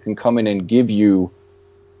guy that can come in and give you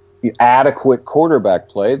adequate quarterback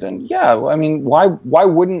play, then yeah, I mean,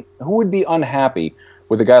 who would be unhappy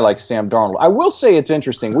with a guy like Sam Darnold? I will say it's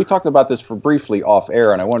interesting. We talked about this briefly off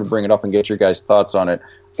air, and I wanted to bring it up and get your guys' thoughts on it.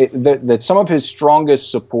 That some of his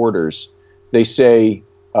strongest supporters, they say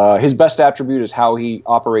his best attribute is how he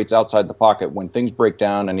operates outside the pocket when things break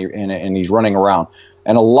down and he's running around.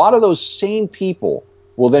 And a lot of those same people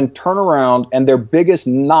will then turn around and their biggest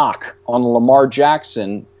knock on Lamar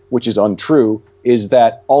Jackson, which is untrue, is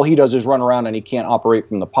that all he does is run around and he can't operate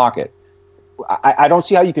from the pocket. I don't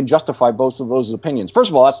see how you can justify both of those opinions.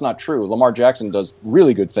 First of all, that's not true. Lamar Jackson does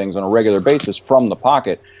really good things on a regular basis from the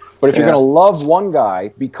pocket. But if you're going to love one guy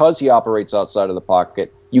because he operates outside of the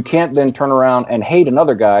pocket, you can't then turn around and hate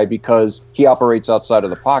another guy because he operates outside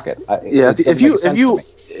of the pocket. If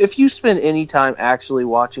you spend any time actually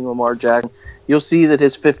watching Lamar Jackson, you'll see that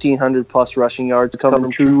his 1,500 plus rushing yards come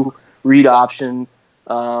from true read option.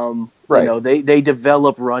 You know, they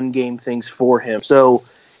develop run game things for him. So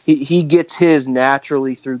he gets his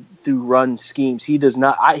naturally through run schemes. He does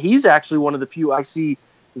not. He's actually one of the few I see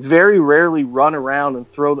very rarely run around and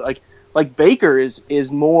throw like Baker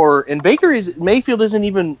is more, and Mayfield isn't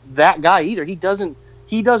even that guy either. He doesn't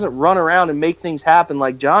run around and make things happen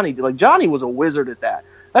like Johnny did. Like Johnny was a wizard at that.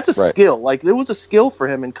 That's a skill. Like there was a skill for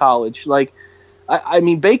him in college. Like I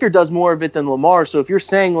mean Baker does more of it than Lamar. So if you're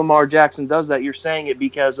saying Lamar Jackson does that, you're saying it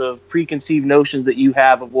because of preconceived notions that you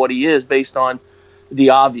have of what he is based on the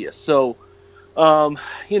obvious. So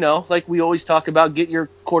you know, like we always talk about, get your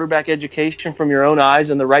quarterback education from your own eyes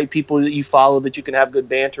and the right people that you follow that you can have good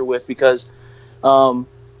banter with, because,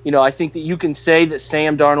 you know, I think that you can say that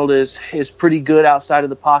Sam Darnold is pretty good outside of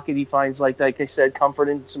the pocket. He finds, like I said, comfort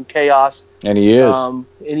in some chaos. And he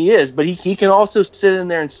is. But he can also sit in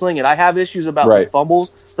there and sling it. I have issues about the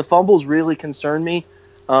fumbles. The fumbles really concern me.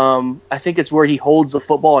 I think it's where he holds the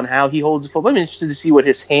football and how he holds the football. I'm interested to see what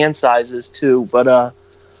his hand size is too. But,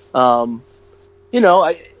 you know,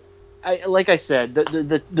 I like I said,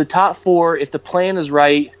 the top four, if the plan is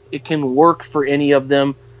right, it can work for any of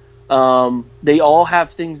them. They all have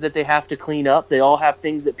things that they have to clean up. They all have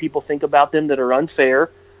things that people think about them that are unfair.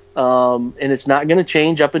 And it's not going to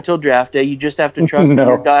change up until draft day. You just have to trust that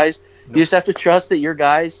your guys. You just have to trust that your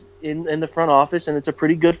guys in the front office, and it's a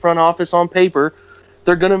pretty good front office on paper,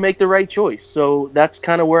 they're going to make the right choice. So that's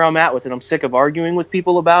kind of where I'm at with it. I'm sick of arguing with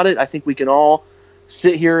people about it. I think we can all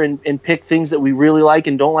sit here and pick things that we really like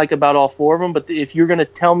and don't like about all four of them. But if you're going to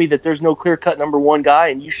tell me that there's no clear-cut number one guy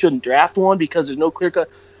and you shouldn't draft one because there's no clear-cut,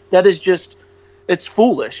 that is just, it's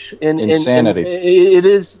foolish. And insanity. And it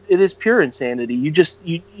is pure insanity. You just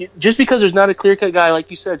because there's not a clear-cut guy, like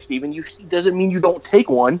you said, Steven, doesn't mean you don't take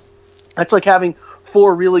one. That's like having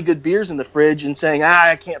 4 really good beers in the fridge and saying,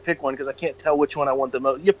 I can't pick one because I can't tell which one I want the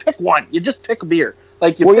most. You pick one. You just pick a beer.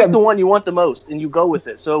 Like you pick the one you want the most and you go with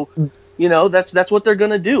it. So, you know, that's what they're going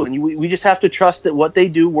to do. And we just have to trust that what they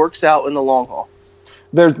do works out in the long haul.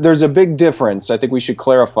 There's a big difference. I think we should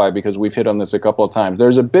clarify, because we've hit on this a couple of times.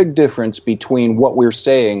 There's a big difference between what we're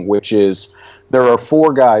saying, which is there are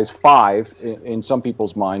 4 guys, 5 in some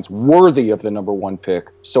people's minds, worthy of the number 1 pick.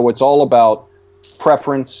 So it's all about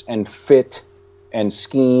preference and fit and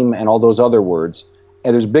scheme and all those other words.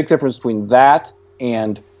 And there's a big difference between that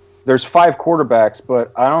and there's 5 quarterbacks,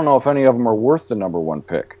 but I don't know if any of them are worth the number 1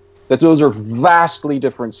 pick. Those are vastly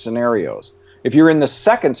different scenarios. If you're in the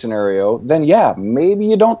second scenario, then yeah, maybe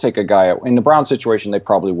you don't take a guy. In the Brown situation, they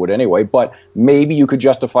probably would anyway, but maybe you could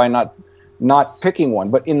justify not picking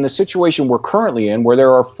one. But in the situation we're currently in, where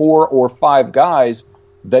there are 4 or 5 guys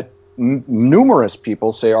that numerous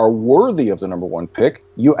people say are worthy of the number 1 pick,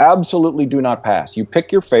 you absolutely do not pass. You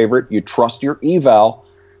pick your favorite, you trust your eval,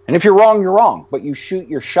 and if you're wrong, you're wrong, but you shoot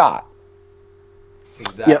your shot.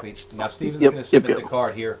 Exactly. Yep. Now, Steven's going to submit the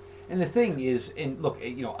card here. And the thing is, and look,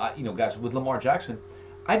 you know, guys, with Lamar Jackson,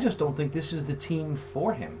 I just don't think this is the team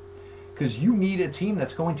for him. Because you need a team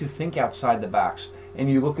that's going to think outside the box. And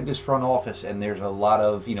you look at this front office, and there's a lot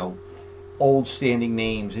of, you know, old standing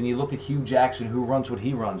names. And you look at Hugh Jackson, who runs what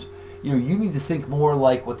he runs. You know, you need to think more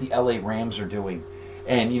like what the LA Rams are doing.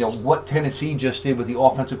 And, you know, what Tennessee just did with the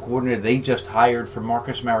offensive coordinator they just hired for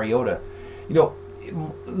Marcus Mariota. You know,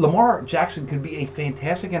 Lamar Jackson could be a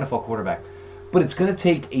fantastic NFL quarterback. But it's going to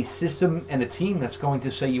take a system and a team that's going to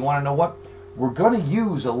say, you want to know what? We're going to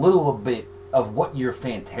use a little bit of what you're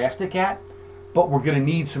fantastic at, but we're going to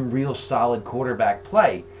need some real solid quarterback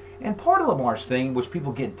play. And part of Lamar's thing, which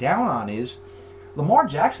people get down on, is Lamar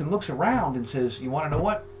Jackson looks around and says, you want to know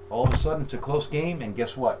what? All of a sudden it's a close game, and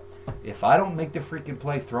guess what? If I don't make the freaking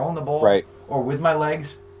play throwing the ball or with my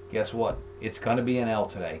legs, guess what? It's going to be an L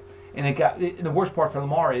today. And the worst part for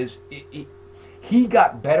Lamar is he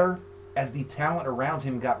got better as the talent around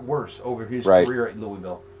him got worse over his career at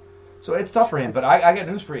Louisville. So it's tough for him. But I got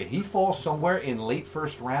news for you. He falls somewhere in late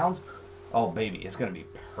first round. Oh, baby, it's going to be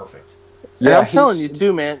perfect. Yeah, I'm telling you,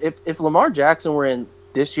 too, man, if Lamar Jackson were in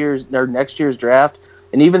this year's or next year's draft,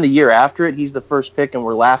 and even the year after it, he's the first pick, and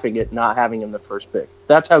we're laughing at not having him the first pick.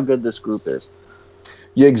 That's how good this group is.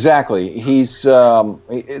 Yeah, exactly. He's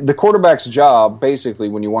the quarterback's job, basically,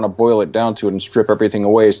 when you want to boil it down to it and strip everything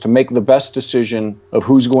away, is to make the best decision of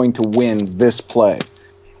who's going to win this play.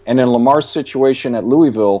 And in Lamar's situation at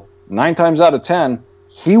Louisville, 9 times out of 10,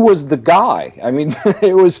 he was the guy. I mean,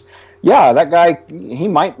 it was, yeah, that guy, he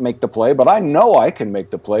might make the play, but I know I can make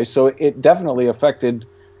the play. So it definitely affected,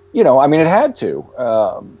 it had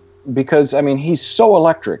to. Because, he's so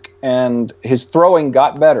electric, and his throwing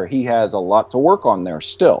got better. He has a lot to work on there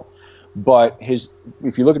still. But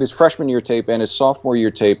if you look at his freshman year tape and his sophomore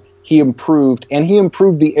year tape, he improved, and he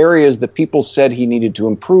improved the areas that people said he needed to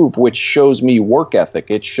improve, which shows me work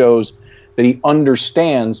ethic. It shows that he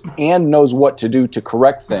understands and knows what to do to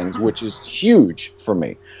correct things, which is huge for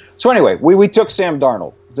me. So anyway, we took Sam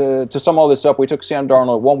Darnold. To sum all this up, we took Sam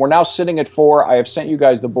Darnold at 1. We're now sitting at 4. I have sent you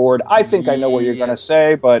guys the board. I think I know what you're going to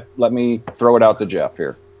say, but let me throw it out to Jeff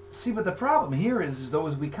here. See, but the problem here is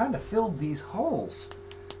we kind of filled these holes.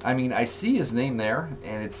 I see his name there,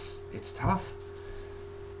 and it's tough.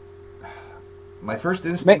 My first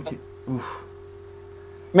instinct...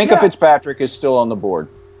 Minkah Fitzpatrick is still on the board.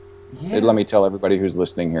 Yeah. Let me tell everybody who's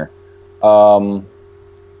listening here.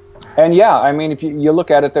 And if you look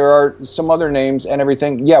at it, there are some other names and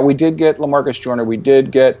everything. Yeah, we did get LaMarcus Joyner. We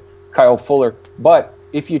did get Kyle Fuller. But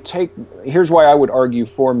here's why I would argue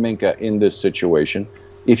for Minkah in this situation.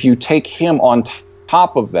 If you take him on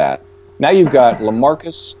top of that, now you've got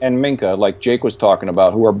LaMarcus and Minkah, like Jake was talking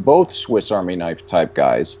about, who are both Swiss Army knife type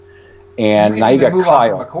guys. And now you got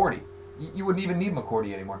Kyle. McCourty. You wouldn't even need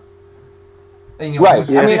McCourty anymore. And, right.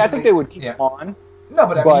 I think they would keep him on. No,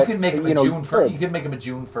 but you could make him a June first. You could make him a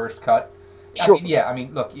June 1st cut. Sure.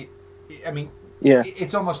 Look.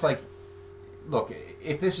 It's almost like, look,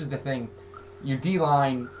 if this is the thing, your D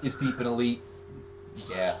line is deep and elite.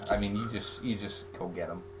 Yeah, you just go get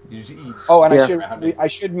him. I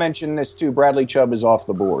should mention this too. Bradley Chubb is off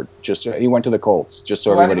the board. He went to the Colts. Just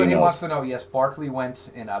so everybody knows. Wants to know. Yes, Barkley went,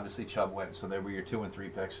 and obviously Chubb went. So they were your 2 and 3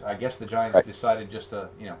 picks. I guess the Giants decided just to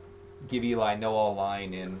give Eli Noah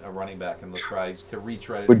line and a running back and try to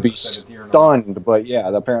retread it. Would be stunned, but yeah,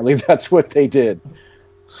 apparently that's what they did.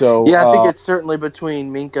 So I think it's certainly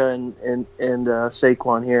between Minkah and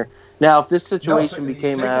Saquon here. Now, if this situation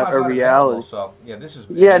became a reality, so this is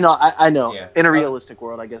I know. Yeah. In a realistic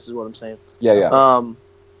world, I guess is what I'm saying. Yeah.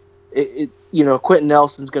 Quentin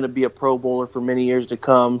Nelson's going to be a Pro Bowler for many years to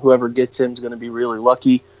come. Whoever gets him is going to be really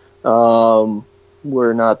lucky.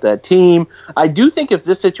 We're not that team. I do think if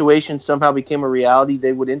this situation somehow became a reality,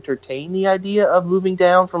 they would entertain the idea of moving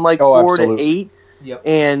down from 4 to 8. Yep.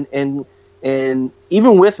 And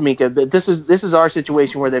even with Minkah, but this is our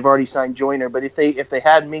situation where they've already signed Joyner. But if they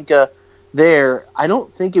had Minkah there, I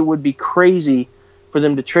don't think it would be crazy for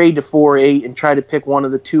them to trade to 4-8 and try to pick one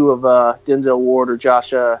of the two of Denzel Ward or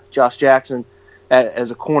Josh Jackson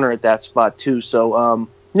as a corner at that spot too. So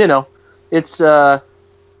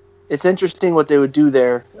it's interesting what they would do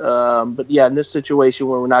there. But yeah, in this situation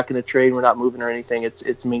where we're not going to trade, we're not moving or anything, it's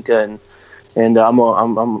Minkah, and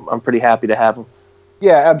I'm pretty happy to have him.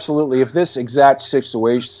 Yeah, absolutely. If this exact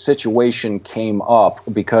situation came up,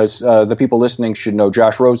 because the people listening should know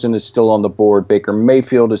Josh Rosen is still on the board, Baker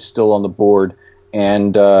Mayfield is still on the board,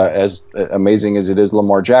 and as amazing as it is,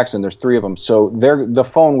 Lamar Jackson, there's 3 of them. So the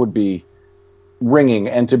phone would be ringing,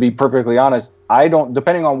 and to be perfectly honest,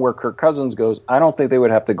 depending on where Kirk Cousins goes, I don't think they would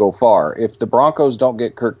have to go far. If the Broncos don't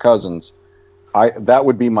get Kirk Cousins, that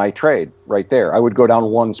would be my trade right there. I would go down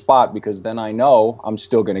 1 spot because then I know I'm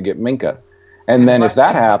still going to get Minkah. And then if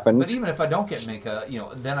that happens... But even if I don't get Minkah,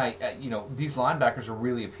 then these linebackers are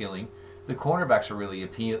really appealing. The cornerbacks are really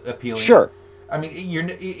appealing. Sure.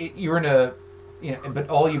 You're in a... but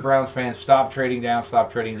all you Browns fans, stop trading down.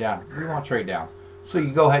 We want to trade down. So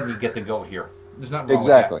you go ahead and you get the GOAT here. There's nothing wrong with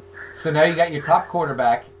that. So now you got your top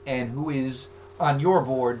quarterback, and who is, on your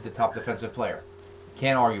board, the top defensive player.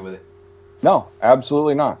 Can't argue with it. No,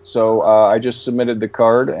 absolutely not. So I just submitted the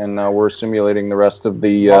card, and we're simulating the rest of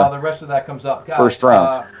the while the rest of that comes up. Guys, first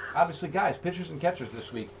round. Obviously, guys, pitchers and catchers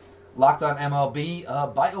this week. Locked on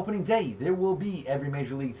MLB. By opening day, there will be every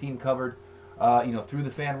major league team covered, through the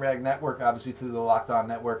FanRag network, obviously through the Locked On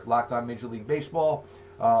network, Locked On Major League Baseball.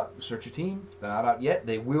 Search your team. They're not out yet.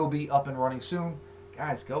 They will be up and running soon.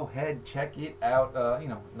 Guys, go ahead, check it out.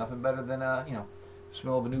 Nothing better than the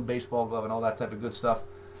smell of a new baseball glove and all that type of good stuff.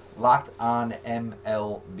 Locked On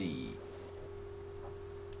MLB.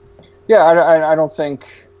 Yeah, I don't think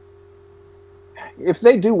if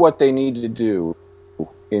they do what they need to do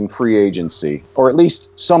in free agency, or at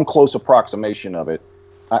least some close approximation of it,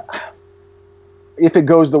 if it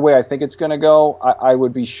goes the way I think it's going to go, I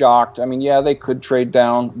would be shocked. They could trade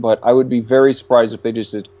down, but I would be very surprised if they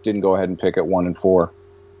just didn't go ahead and pick at 1 and 4.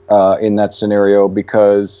 in that scenario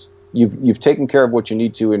because you've taken care of what you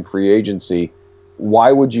need to in free agency.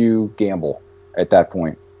 Why would you gamble at that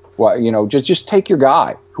point? Well, just take your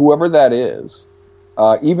guy, whoever that is.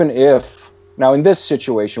 Even if now in this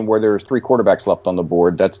situation where there's 3 quarterbacks left on the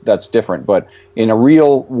board, that's different. But in a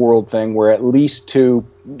real world thing where at least 2,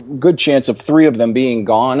 good chance of 3 of them being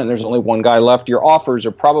gone, and there's only 1 guy left, your offers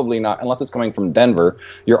are probably not, unless it's coming from Denver,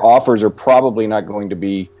 your offers are probably not going to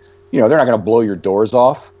be, they're not going to blow your doors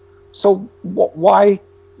off. So why?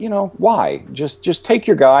 Why? Just take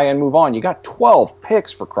your guy and move on. You got 12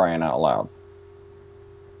 picks, for crying out loud.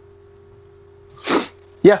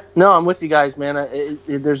 Yeah, no, I'm with you guys, man.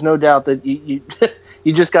 There's no doubt that you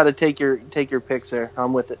you just got to take your picks there.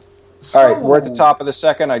 I'm with it. All right, we're at the top of the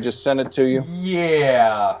second. I just sent it to you.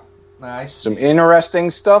 Yeah, nice. Some interesting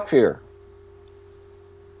stuff here.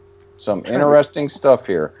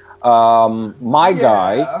 My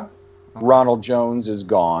guy, Ronald Jones, is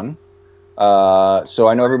gone. So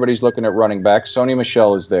I know everybody's looking at running back. Sony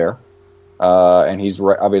Michel is there. And he's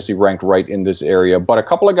obviously ranked right in this area. But a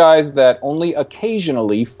couple of guys that only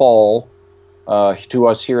occasionally fall to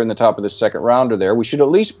us here in the top of the second round are there. We should at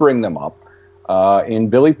least bring them up in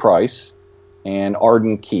Billy Price and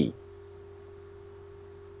Arden Key.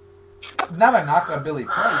 Not a knock on Billy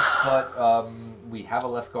Price, but we have a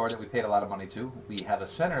left guard that we paid a lot of money to. We have a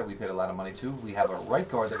center that we paid a lot of money to. We have a right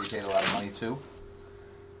guard that we paid a lot of money to.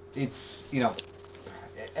 It's,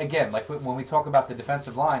 again, like when we talk about the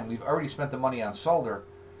defensive line, we've already spent the money on Solder.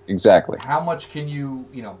 Exactly. How much can you,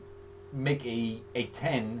 make a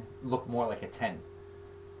 10 look more like a 10?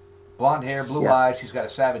 Blonde hair, blue eyes, she's got a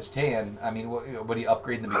savage tan. I mean, what are you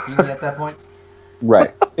upgrading the bikini at that point?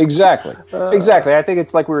 Right. Exactly. Exactly. I think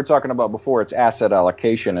it's like we were talking about before. It's asset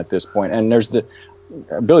allocation at this point. And there's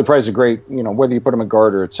Billy Price is a great, whether you put him at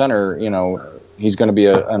guard or at center, he's going to be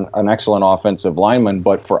an excellent offensive lineman.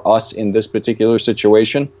 But for us in this particular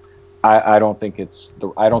situation, I don't think it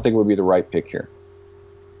would be the right pick here.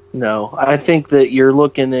 No, I think that you're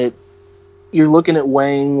looking at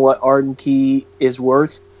weighing what Arden Key is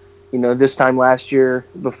worth. This time last year,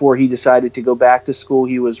 before he decided to go back to school,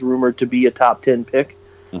 he was rumored to be a top 10 pick.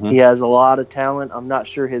 Mm-hmm. He has a lot of talent. I'm not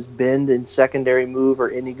sure his bend and secondary move are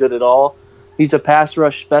any good at all. He's a pass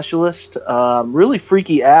rush specialist, really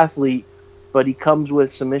freaky athlete, but he comes with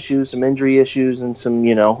some issues, some injury issues, and some,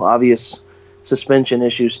 obvious suspension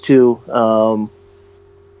issues too.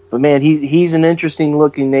 But man, he's an interesting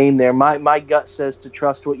looking name there. My gut says to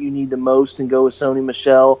trust what you need the most and go with Sony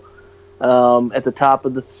Michel at the top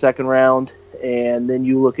of the second round, and then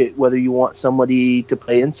you look at whether you want somebody to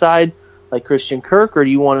play inside like Christian Kirk, or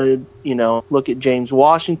do you want to look at James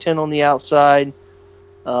Washington on the outside.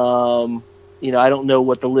 I don't know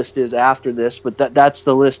what the list is after this, but that's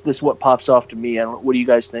the list. This is what pops off to me. What do you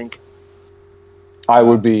guys think? I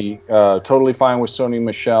would be totally fine with Sony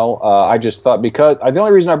Michel. I just thought because the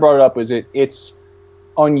only reason I brought it up is it's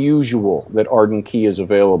unusual that Arden Key is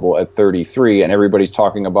available at 33, and everybody's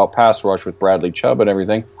talking about pass rush with Bradley Chubb and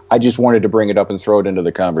everything. I just wanted to bring it up and throw it into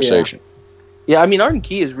the conversation. Yeah, I mean, Arden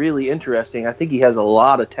Key is really interesting. I think he has a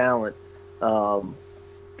lot of talent,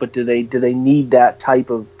 but do they need that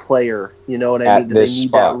type of player? You know what I mean? Do they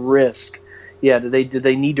need that risk? Yeah, do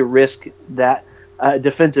they need to risk that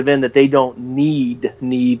defensive end that they don't need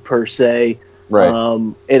per se?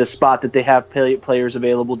 Right. In a spot that they have players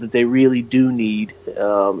available that they really do need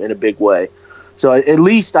in a big way. So at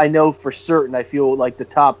least I know for certain, I feel like the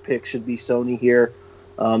top pick should be Sony here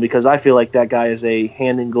because I feel like that guy is a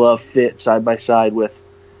hand-in-glove fit side by side with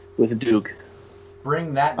Duke.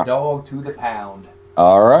 Bring that dog to the pound.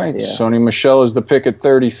 All right. Yeah. Sony Michel is the pick at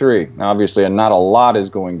 33. Now, obviously, not a lot is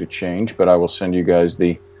going to change, but I will send you guys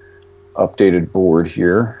the updated board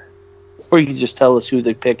here. Or you can just tell us who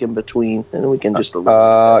they pick in between, and we can just...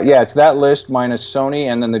 it's that list minus Sony,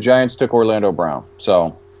 and then the Giants took Orlando Brown.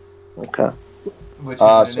 So... Okay. Which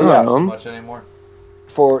isn't so much anymore.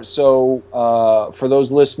 For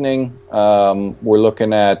those listening, we're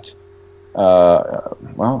looking at...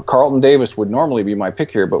 Carlton Davis would normally be my pick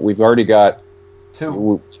here, but we've already got...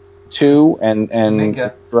 Two, and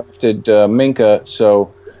Minka. Drafted Minka,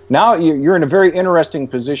 so... Now you're in a very interesting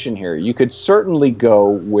position here. You could certainly go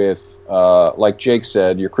with, like Jake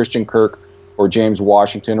said, your Christian Kirk or James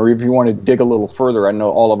Washington, or if you want to dig a little further, I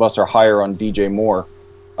know all of us are higher on DJ Moore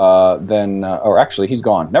than, or actually he's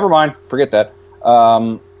gone. Never mind, forget that.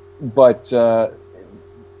 But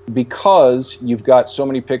because you've got so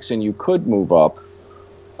many picks and you could move up,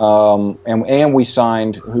 and we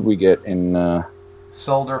signed, who'd we get in?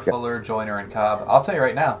 Solder, Fuller, Joyner, and Cobb. I'll tell you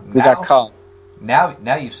right now. We got Cobb. Now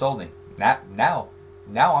you sold me. Now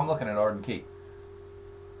I'm looking at Arden Key.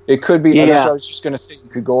 It could be. Yeah. I was just going to say, you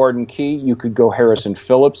could go Arden Key. You could go Harrison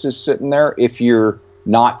Phillips is sitting there. If you're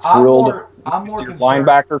not thrilled I'm more with your concerned.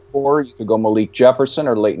 linebacker core, you could go Malik Jefferson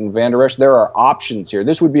or Leighton Vander Esch. There are options here.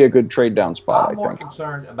 This would be a good trade down spot, I'm I more think.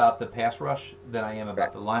 concerned about the pass rush than I am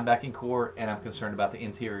about the linebacking core, and I'm concerned about the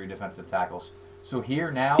interior defensive tackles. So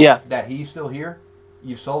here now that he's still here,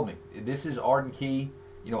 you've sold me. This is Arden Key.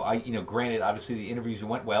 Granted, obviously the interviews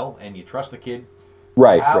went well, and you trust the kid.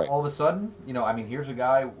 Right. All of a sudden, here's a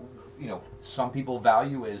guy, some people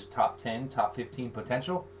value as top 10, top 15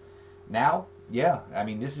 potential. Now,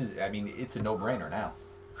 it's a no-brainer now.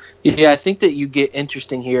 Yeah, I think that you get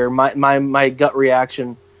interesting here. My gut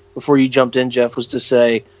reaction before you jumped in, Jeff, was to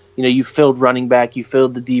say, you filled running back, you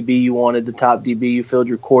filled the DB you wanted, the top DB, you filled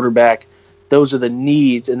your quarterback. Those are the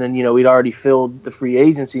needs. And then, we'd already filled the free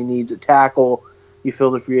agency needs at tackle. You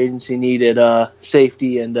filled the free agency need at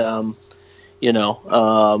safety, and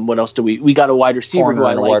what else do we got a wide receiver who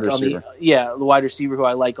I like the wide receiver who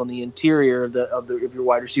I like on the interior of your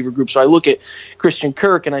wide receiver group. So I look at Christian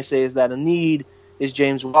Kirk and I say, is that a need? Is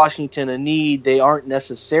James Washington a need? They aren't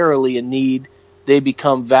necessarily a need. They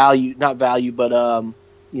become not value, but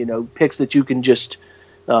picks that you can just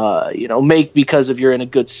make because of you're in a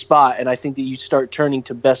good spot. And I think that you start turning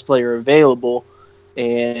to best player available.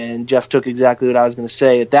 And Jeff took exactly what I was going to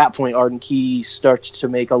say. At that point, Arden Key starts to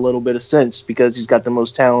make a little bit of sense because he's got the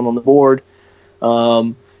most talent on the board.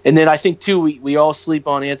 And then I think, too, we all sleep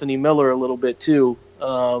on Anthony Miller a little bit, too.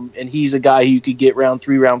 And he's a guy who you could get round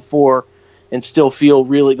 3, round 4, and still feel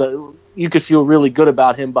really good. You could feel really good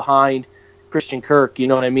about him behind Christian Kirk, you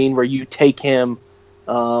know what I mean, where you take him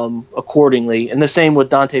accordingly. And the same with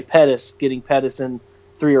Dante Pettis, getting Pettis in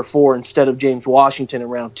 3 or 4 instead of James Washington in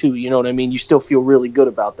round 2. You know what I mean? You still feel really good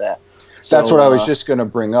about that. So, that's what I was just going to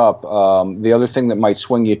bring up. The other thing that might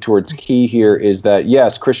swing you towards Key here is that,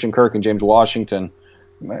 yes, Christian Kirk and James Washington,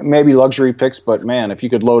 maybe luxury picks, but, man, if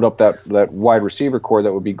you could load up that wide receiver core,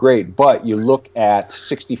 that would be great. But you look at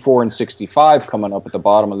 64 and 65 coming up at the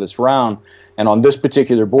bottom of this round, and on this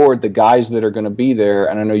particular board, the guys that are going to be there,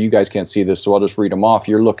 and I know you guys can't see this, so I'll just read them off.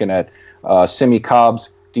 You're looking at Simi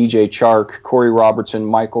Cobbs, DJ Chark, Corey Robertson,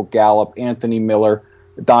 Michael Gallup, Anthony Miller,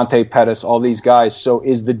 Dante Pettis, all these guys. So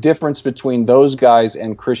is the difference between those guys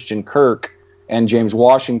and Christian Kirk and James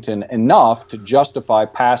Washington enough to justify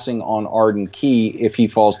passing on Arden Key if he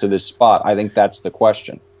falls to this spot? I think that's the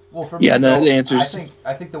question. Well, for me, that answers.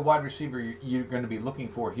 I think the wide receiver you're going to be looking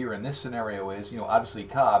for here in this scenario is, obviously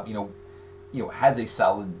Cobb, has a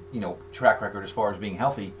solid, track record as far as being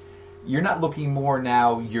healthy. You're not looking more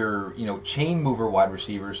now your, chain mover wide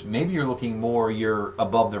receivers. Maybe you're looking more your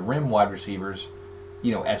above the rim wide receivers,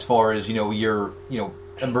 as far as, your,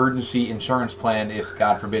 emergency insurance plan if,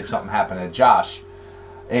 God forbid, something happened to Josh.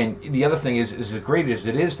 And the other thing is as great as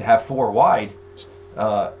it is to have 4 wide,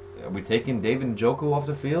 are we taking David Njoku off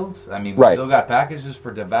the field? I mean, we still got packages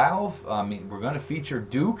for DeValve. I mean, we're going to feature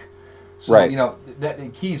Duke. So,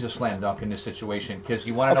 that Key's a slam dunk in this situation because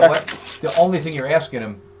you want to know what? The only thing you're asking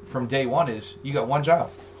him from day one is you got one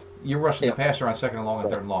job. You're rushing the passer on 2nd and long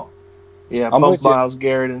and 3rd and long. Yeah, bump Myles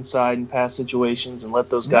Garrett inside in pass situations and let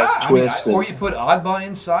those guys twist. Or you put Oddball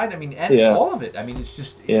inside. I mean, all of it. I mean, it's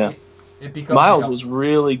just it becomes. Myles was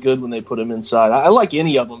really good when they put him inside. I like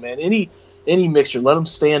any of them, man. Any mixture. Let them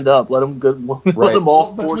stand up. Let them let them all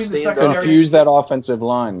 4 stand up. Confuse that offensive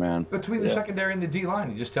line, man. Between the secondary and the D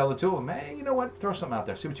line, you just tell the two of them, hey, you know what? Throw something out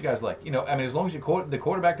there. See what you guys like. As long as the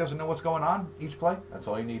quarterback doesn't know what's going on each play, that's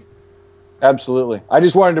all you need. Absolutely. I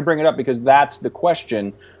just wanted to bring it up because that's the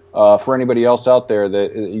question for anybody else out there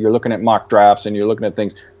that you're looking at mock drafts and you're looking at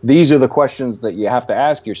things. These are the questions that you have to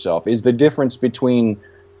ask yourself. Is the difference between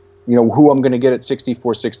who I'm going to get at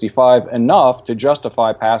 64, 65 enough to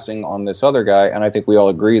justify passing on this other guy? And I think we all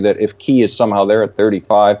agree that if Key is somehow there at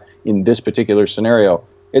 35 in this particular scenario,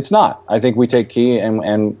 it's not. I think we take Key and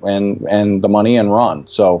the money and run.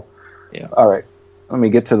 So, all right, let me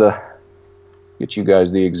get you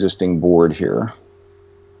guys the existing board here.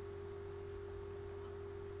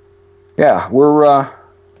 Yeah, we're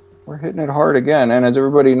hitting it hard again. And as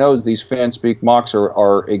everybody knows, these FanSpeak mocks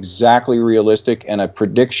are exactly realistic and a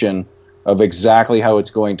prediction of exactly how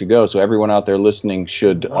it's going to go. So everyone out there listening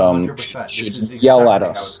should yell at us.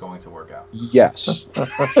 How it's going to work out. Yes.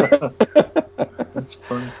 That's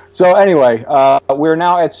funny. So anyway, we're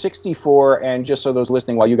now at 64, and just so those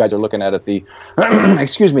listening while you guys are looking at it, the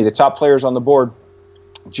the top players on the board: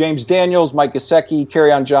 James Daniels, Mike Gesicki,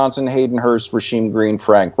 Kerryon Johnson, Hayden Hurst, Rasheem Green,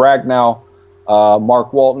 Frank Ragnow,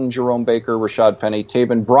 Mark Walton, Jerome Baker, Rashad Penny,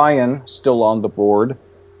 Taven Bryan still on the board,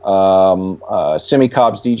 Simi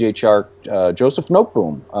Cobbs, DJ Chark, Joseph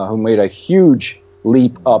Noteboom, who made a huge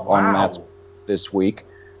leap up on Matt's this week.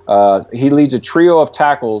 He leads a trio of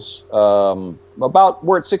tackles.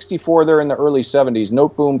 We're at 64. They're in the early 70s.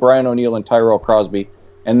 Noteboom, Brian O'Neill, and Tyrell Crosby.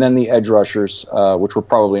 And then the edge rushers, which we're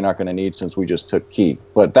probably not going to need since we just took Key.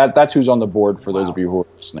 But that's who's on the board for those of you who are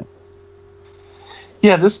listening.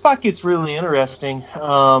 Yeah, this spot gets really interesting.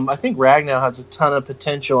 I think Ragnow has a ton of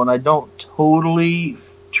potential, and I don't totally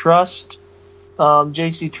trust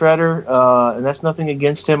J.C. Treader, and that's nothing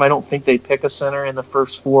against him. I don't think they pick a center in the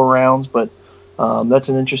first 4 rounds, but that's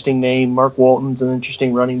an interesting name. Mark Walton's an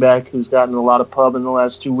interesting running back who's gotten a lot of pub in the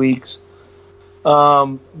last 2 weeks.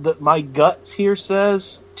 My gut here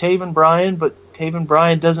says Taven Bryan, but Taven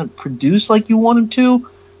Bryan doesn't produce like you want him to.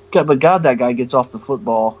 But God, that guy gets off the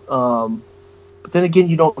football. But then again,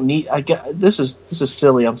 you don't need. This is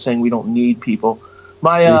silly. I'm saying we don't need people.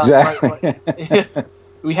 Exactly.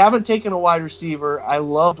 We haven't taken a wide receiver. I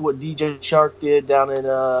loved what DJ Shark did down in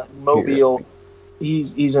Mobile.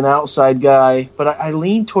 He's an outside guy, but I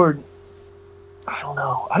lean toward. I don't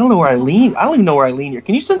know where I lean. I don't even know where I lean here.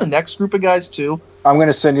 Can you send the next group of guys too? I'm going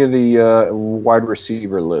to send you the wide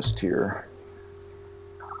receiver list here.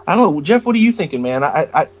 I don't know, Jeff. What are you thinking, man?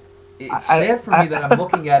 It's sad for me that I'm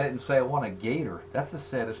looking at it and say I want a Gator. That's the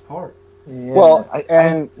saddest part. Yeah, well,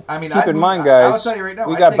 keep in mind, guys, I'll tell you right now,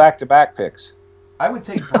 we got back-to-back picks. I would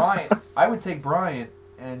take Bryant. I would take Bryant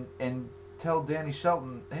and tell Danny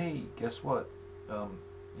Shelton, hey, guess what?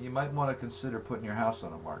 You might want to consider putting your house on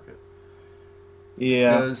the market.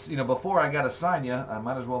 Yeah. Because before I got to sign you, I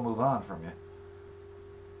might as well move on from you.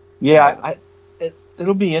 Yeah,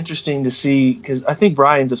 it'll be interesting to see because I think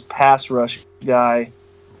Bryant's a pass rush guy.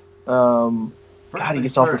 God, he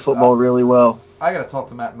gets off the football really well. I got to talk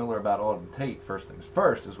to Matt Miller about Auden Tate. First things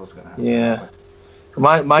first is what's going to happen. Yeah.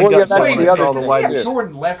 My gut says when I saw the wide receiver.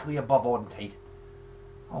 Jordan Leslie above Auden Tate.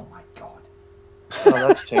 Oh my God. Oh,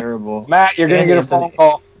 that's terrible. Matt, you're going to get a phone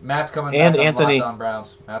call. Matt's coming and back Anthony on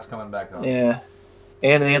Browns. Matt's coming back on. Yeah.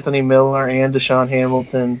 And Anthony Miller and Deshaun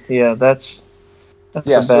Hamilton. Yeah, that's a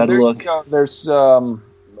bad look. There's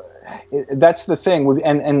that's the thing.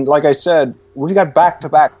 And like I said, we've got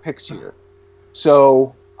back-to-back picks here.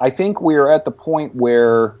 So I think we're at the point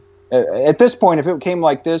where, at this point, if it came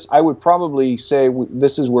like this, I would probably say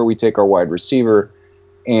this is where we take our wide receiver.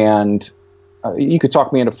 And you could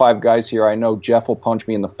talk me into 5 guys here. I know Jeff will punch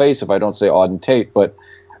me in the face if I don't say Auden Tate, but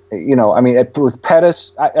with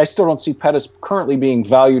Pettis, I still don't see Pettis currently being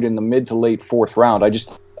valued in the mid to late 4th round.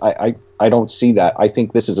 I don't see that. I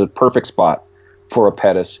think this is a perfect spot for a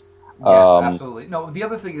Pettis. Yes, absolutely. No, the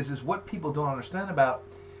other thing is what people don't understand about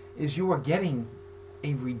is you are getting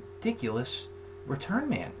a ridiculous return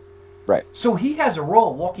man. Right. So he has a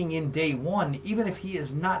role walking in day 1, even if he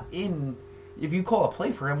is not in, if you call a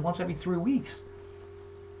play for him once every 3 weeks.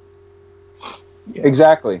 Yeah.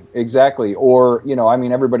 Exactly. Or,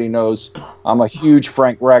 everybody knows I'm a huge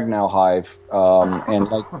Frank Ragnow hive.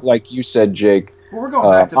 And like you said, Jake. Well, we're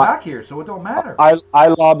going back to back here, so it don't matter. I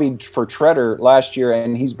lobbied for Treader last year,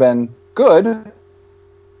 and he's been good.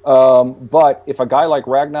 But if a guy like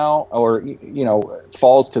Ragnow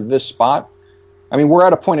falls to this spot, we're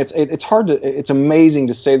at a point. It's amazing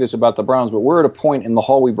to say this about the Browns, but we're at a point in the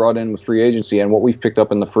haul we brought in with free agency and what we've picked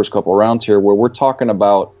up in the first couple of rounds here, where we're talking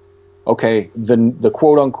about, okay, the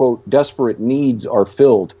quote unquote desperate needs are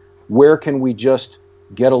filled. Where can we just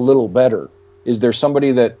get a little better? Is there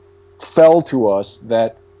somebody that fell to us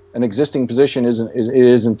that an existing position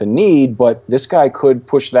isn't the need, but this guy could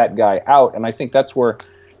push that guy out? And I think that's where.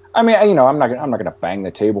 I'm not going to bang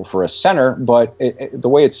the table for a center, but the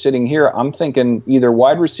way it's sitting here, I'm thinking either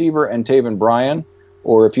wide receiver and Taven Bryan,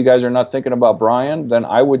 or if you guys are not thinking about Bryan, then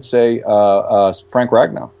I would say Frank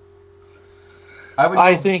Ragnow.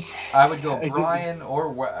 I would go Bryan,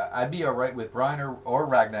 or I'd be all right with Bryan or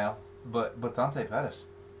Ragnow, but Dante Pettis.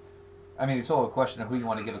 It's all a question of who you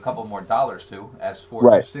want to give a couple more dollars to, as for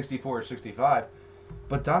right. 64 or 65.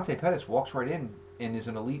 But Dante Pettis walks right in and is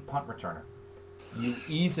an elite punt returner. You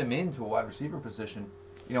ease him into a wide receiver position.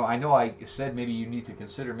 I know I said maybe you need to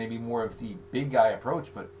consider maybe more of the big guy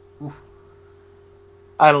approach, but oof.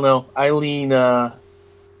 I don't know. I lean Taven.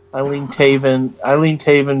 I lean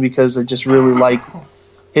Taven because I just really like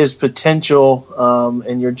his potential,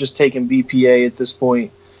 and you're just taking BPA at this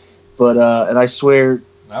point. But and I swear,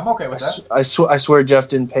 I'm okay with that. I swear Jeff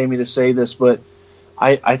didn't pay me to say this, but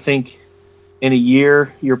I think in a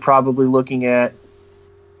year you're probably looking at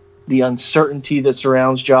the uncertainty that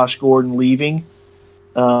surrounds Josh Gordon leaving.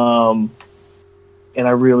 And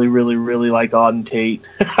I really, really, really like Auden Tate.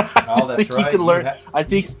 Oh, that's right. He could learn.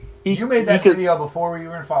 You made that video before we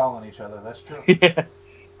were following each other. That's true. Yeah,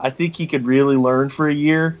 I think he could really learn for a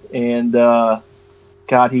year. And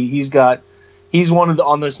God, he's got he's one of the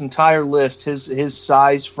on this entire list. His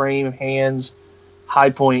size, frame, hands, high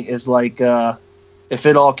point is like if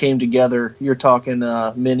it all came together, you're talking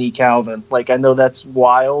mini Calvin. Like I know that's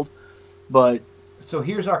wild, but so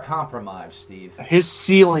here's our compromise, Steve. His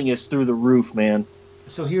ceiling is through the roof, man.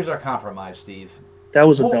 So here's our compromise, Steve. That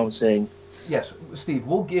was a dumb saying. Yes, Steve.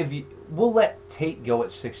 We'll let Tate go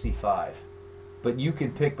at 65, but you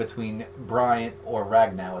can pick between Bryant or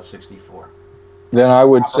Ragnow at 64. Then I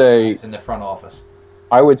would say in the front office.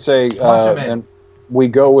 I would say then we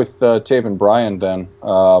go with Taven Bryan then.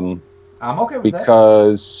 I'm okay with that.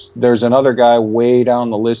 Because there's another guy way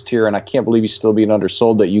down the list here, and I can't believe he's still being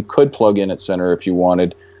undersold, that you could plug in at center if you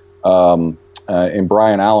wanted. And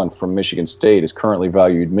Brian Allen from Michigan State is currently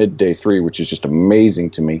valued mid-day 3, which is just amazing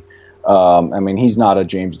to me. I mean, he's not a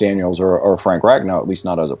James Daniels or a Frank Ragnow, at least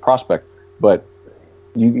not as a prospect. But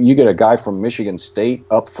you get a guy from Michigan State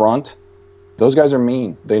up front. Those guys are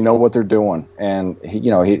mean. They know what they're doing. And,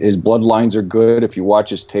 his bloodlines are good. If you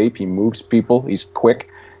watch his tape, he moves people. He's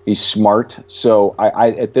quick. He's smart. So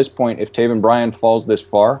I at this point, if Taven Bryan falls this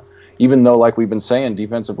far, even though, like we've been saying,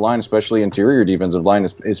 defensive line, especially interior defensive line,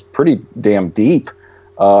 is pretty damn deep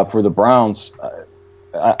for the Browns,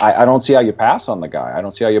 I don't see how you pass on the guy. I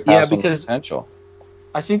don't see how you pass on the potential.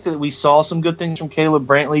 I think that we saw some good things from Caleb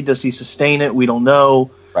Brantley. Does he sustain it? We don't know.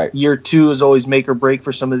 Right. Year 2 is always make or break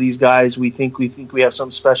for some of these guys. We think we have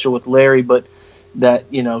something special with Larry, but that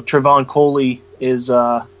Trevon Coley is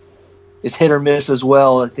hit or miss as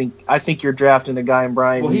well. I think you're drafting a guy in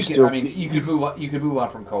Brian. Well, you could move on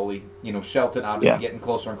from Coley. Shelton obviously getting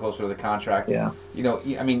closer and closer to the contract. Yeah.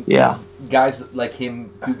 Guys like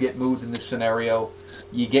him do get moved in this scenario.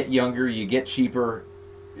 You get younger, you get cheaper.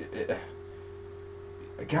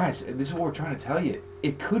 Guys, this is what we're trying to tell you.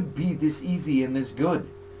 It could be this easy and this good.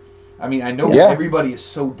 I mean, I know everybody is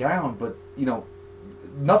so down, but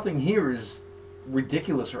nothing here is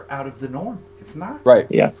ridiculous or out of the norm. It's not. Right.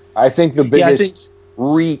 Yeah. I think the biggest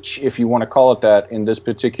reach, if you want to call it that, in this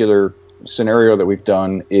particular scenario that we've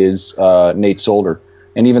done is Nate Solder.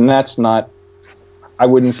 And even that's not, I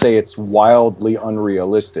wouldn't say it's wildly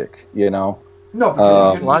unrealistic, No,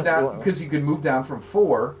 because you could move down from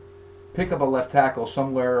 4, pick up a left tackle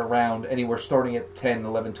somewhere around anywhere starting at 10,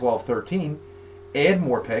 11, 12, 13, add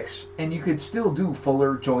more picks, and you could still do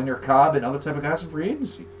Fuller, Joyner, Cobb, and other type of guys in free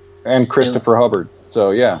agency. And Christopher Hubbard.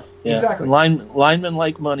 So, yeah. Exactly. Linemen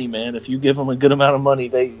like money, man. If you give them a good amount of money,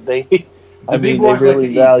 they big boys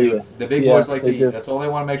really value it. The big boys like to eat. That's all they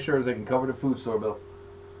want to make sure is they can cover the food store bill.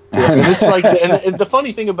 Yeah, and it's like, and the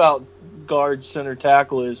funny thing about guard, center,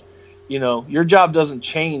 tackle is, your job doesn't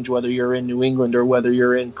change whether you're in New England or whether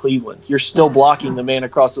you're in Cleveland. You're still blocking the man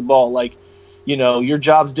across the ball. Like, your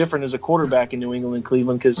job's different as a quarterback in New England and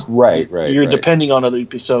Cleveland because you're depending on other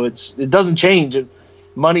people. So it doesn't change.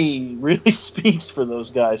 Money really speaks for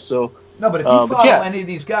those guys. So no, but if you follow any of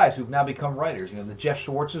these guys who've now become writers, the Jeff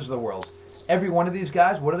Schwartzes of the world, every one of these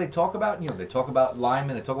guys, what do they talk about? They talk about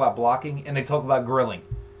linemen, they talk about blocking, and they talk about grilling.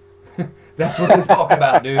 That's what they talk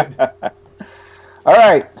about, dude. All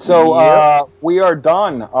right, so we are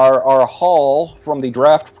done. Our haul from the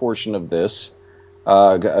draft portion of this.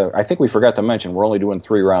 I think we forgot to mention we're only doing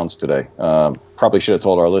 3 rounds today. Probably should have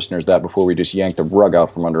told our listeners that before we just yanked the rug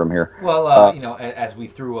out from under them here. Well, as we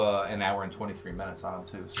threw an hour and 23 minutes on them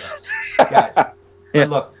too. So, guys,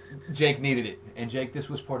 look, Jake needed it, and Jake, this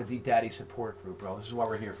was part of the Daddy support group, bro. This is why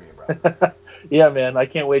we're here for you, bro. Yeah, man, I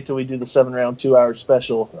can't wait till we do the 7-round 2-hour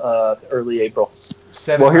special early April.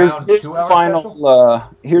 Here's the final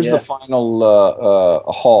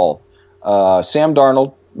haul. Sam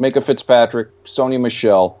Darnold, Micah Fitzpatrick, Sony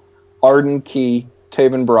Michel, Arden Key,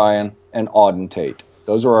 Taven Bryan, and Auden Tate.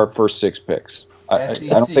 Those are our first 6 picks. I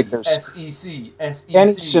don't think there's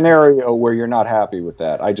any scenario where you're not happy with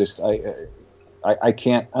that. I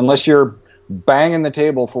can't, unless you're banging the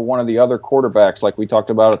table for one of the other quarterbacks like we talked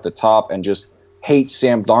about at the top and just hate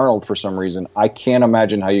Sam Darnold for some reason. I can't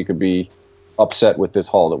imagine how you could be upset with this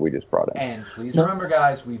haul that we just brought in. And please remember,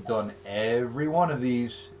 guys, we've done every one of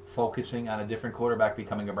these focusing on a different quarterback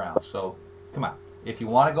becoming a Brown. So, come on. If you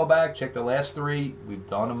want to go back, check the last 3. We've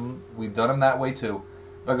done them. We've done them that way too.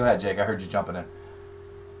 But go ahead, Jake. I heard you jumping in.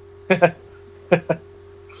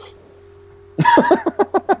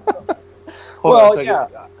 Well, yeah.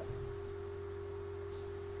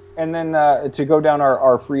 And then to go down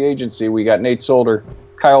our free agency, we got Nate Solder,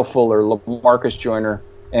 Kyle Fuller, LaMarcus Joyner,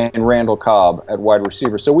 and Randall Cobb at wide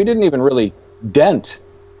receiver. So we didn't even really dent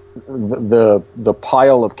the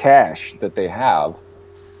pile of cash that they have.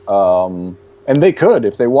 And they could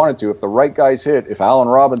if they wanted to. If the right guys hit, if Allen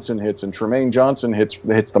Robinson hits and Tremaine Johnson hits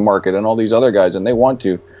the market and all these other guys, and they want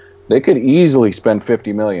to, They could easily spend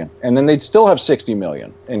 $50 million, and then they'd still have $60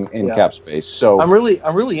 million in cap space. So I'm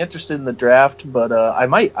really interested in the draft, but I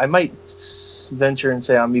might venture and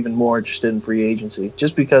say I'm even more interested in free agency,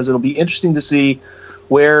 just because it'll be interesting to see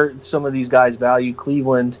where some of these guys value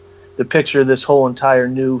Cleveland. The picture this whole entire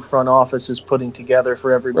new front office is putting together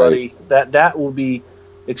for everybody. Right. That will be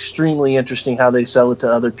extremely interesting how they sell it to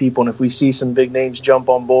other people, and if we see some big names jump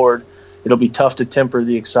on board, it'll be tough to temper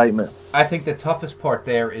the excitement. I think the toughest part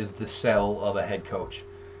there is the sell of a head coach,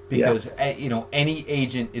 because any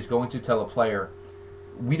agent is going to tell a player,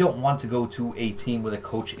 we don't want to go to a team with a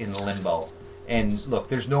coach in limbo. And look,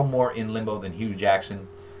 there's no more in limbo than Hugh Jackson.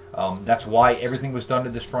 That's why everything was done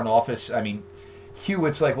to this front office. I mean, Hugh,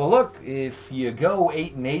 it's like, well, look, if you go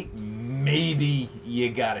 8-8, maybe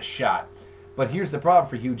you got a shot. But here's the problem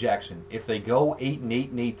for Hugh Jackson: if they go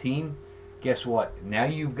 8-8 and 18. Guess what? Now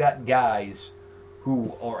you've got guys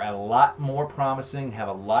who are a lot more promising, have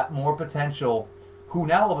a lot more potential, who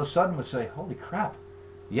now all of a sudden would say, holy crap,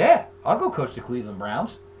 yeah, I'll go coach the Cleveland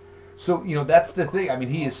Browns. So, that's the thing. I mean,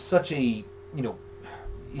 he is such a,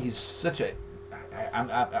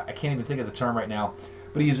 I can't even think of the term right now,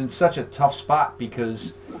 but he is in such a tough spot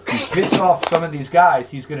because he pissed off some of these guys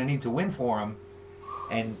he's going to need to win for him.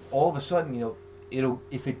 And all of a sudden,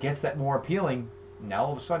 if it gets that more appealing, now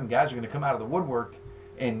all of a sudden guys are going to come out of the woodwork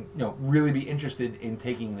and really be interested in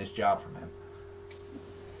taking this job from him.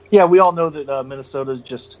 Yeah, we all know that Minnesota's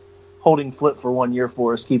just holding Flip for 1 year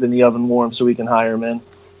for us, keeping the oven warm so we can hire him in.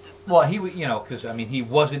 Well, because he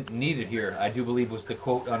wasn't needed here. I do believe was the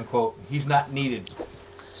quote unquote. He's not needed,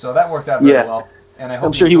 so that worked out very well. And I hope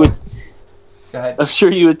I'm sure he would. Go ahead. I'm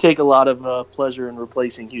sure you would take a lot of pleasure in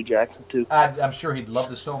replacing Hugh Jackson too. I'm sure he'd love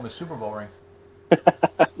to sew him a Super Bowl ring.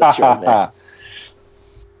 That's right, man.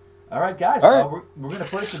 All right, guys. All right. We're going to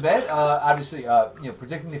put it to bed. Obviously,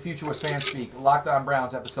 predicting the future with Fan Speak, Locked On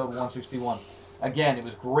Browns, episode 161. Again, it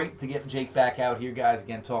was great to get Jake back out here, guys.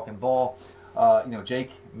 Again, talking ball.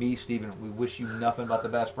 Jake, me, Steven, we wish you nothing but the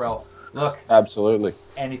best, bro. Look, absolutely.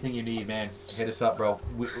 Anything you need, man, hit us up, bro.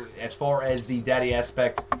 As far as the daddy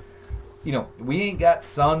aspect, we ain't got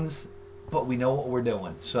sons, but we know what we're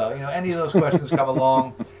doing. So, any of those questions come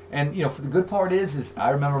along. And, for the good part is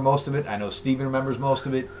I remember most of it. I know Steven remembers most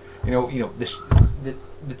of it. The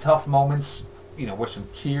tough moments, where some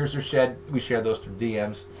tears are shed, we share those through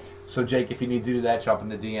DMs. So, Jake, if you need to do that, jump in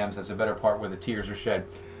the DMs. That's a better part where the tears are shed.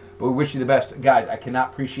 But we wish you the best. Guys, I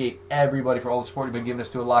cannot appreciate everybody for all the support you've been giving us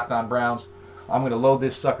to Locked On Browns. I'm going to load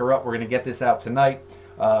this sucker up. We're going to get this out tonight.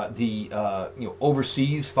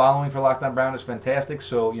 Overseas following for Locked On Brown is fantastic.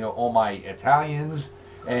 So, all my Italians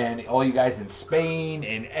and all you guys in Spain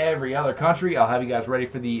and every other country, I'll have you guys ready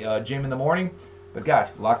for the gym in the morning. But, guys,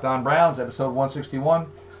 Locked On Browns, episode 161.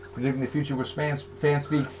 Predicting the future with Fan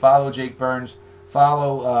Speak. Follow Jake Burns.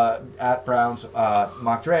 Follow at Browns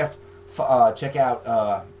Mock Draft. Check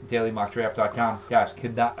out dailymockdraft.com. Guys,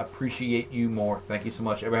 could not appreciate you more. Thank you so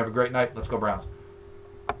much. Everybody have a great night. Let's go Browns.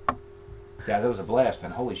 Yeah, that was a blast,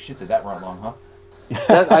 and holy shit, did that run long,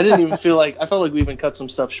 huh? I didn't even feel like – I felt like we even cut some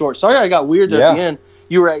stuff short. Sorry I got weird there at the end.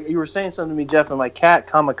 You were saying something to me, Jeff, and my cat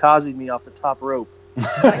kamikazed me off the top rope,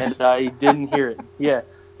 and I didn't hear it. Yeah,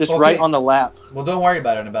 just right on the lap. Well, don't worry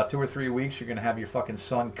about it. In about 2 or 3 weeks, you're going to have your fucking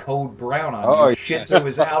son Code Brown on you, shit through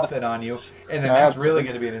his outfit on you, and then that's really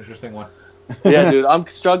going to be an interesting one. Yeah, dude, I'm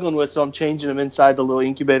struggling with, so I'm changing him inside the little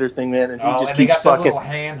incubator thing, man, and he just keeps fucking. The little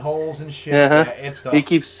hand holes and shit. Uh-huh. Yeah, it's tough. He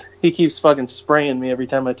keeps fucking spraying me every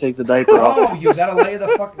time I take the diaper off. Oh, you gotta lay the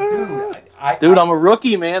fucking dude. I'm a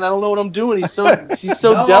rookie, man. I don't know what I'm doing. He's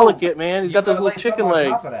so delicate, man. He's got those little chicken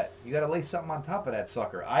legs. You gotta lay something on top of that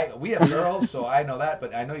sucker. We have girls, so I know that,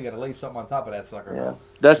 but I know you gotta lay something on top of that sucker. Yeah,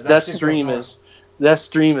 that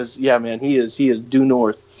stream is yeah, man. He is due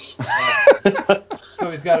north. So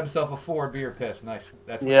he's got himself a 4-beer piss. Nice.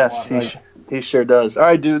 That's what yes, he sure does. All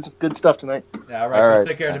right, dudes. Good stuff tonight. Yeah, all right.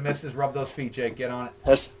 Take care of the missus. Rub those feet, Jake. Get on it.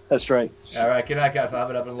 That's right. All right. Good night, guys. I'll have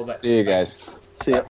it up in a little bit. See you guys. See ya.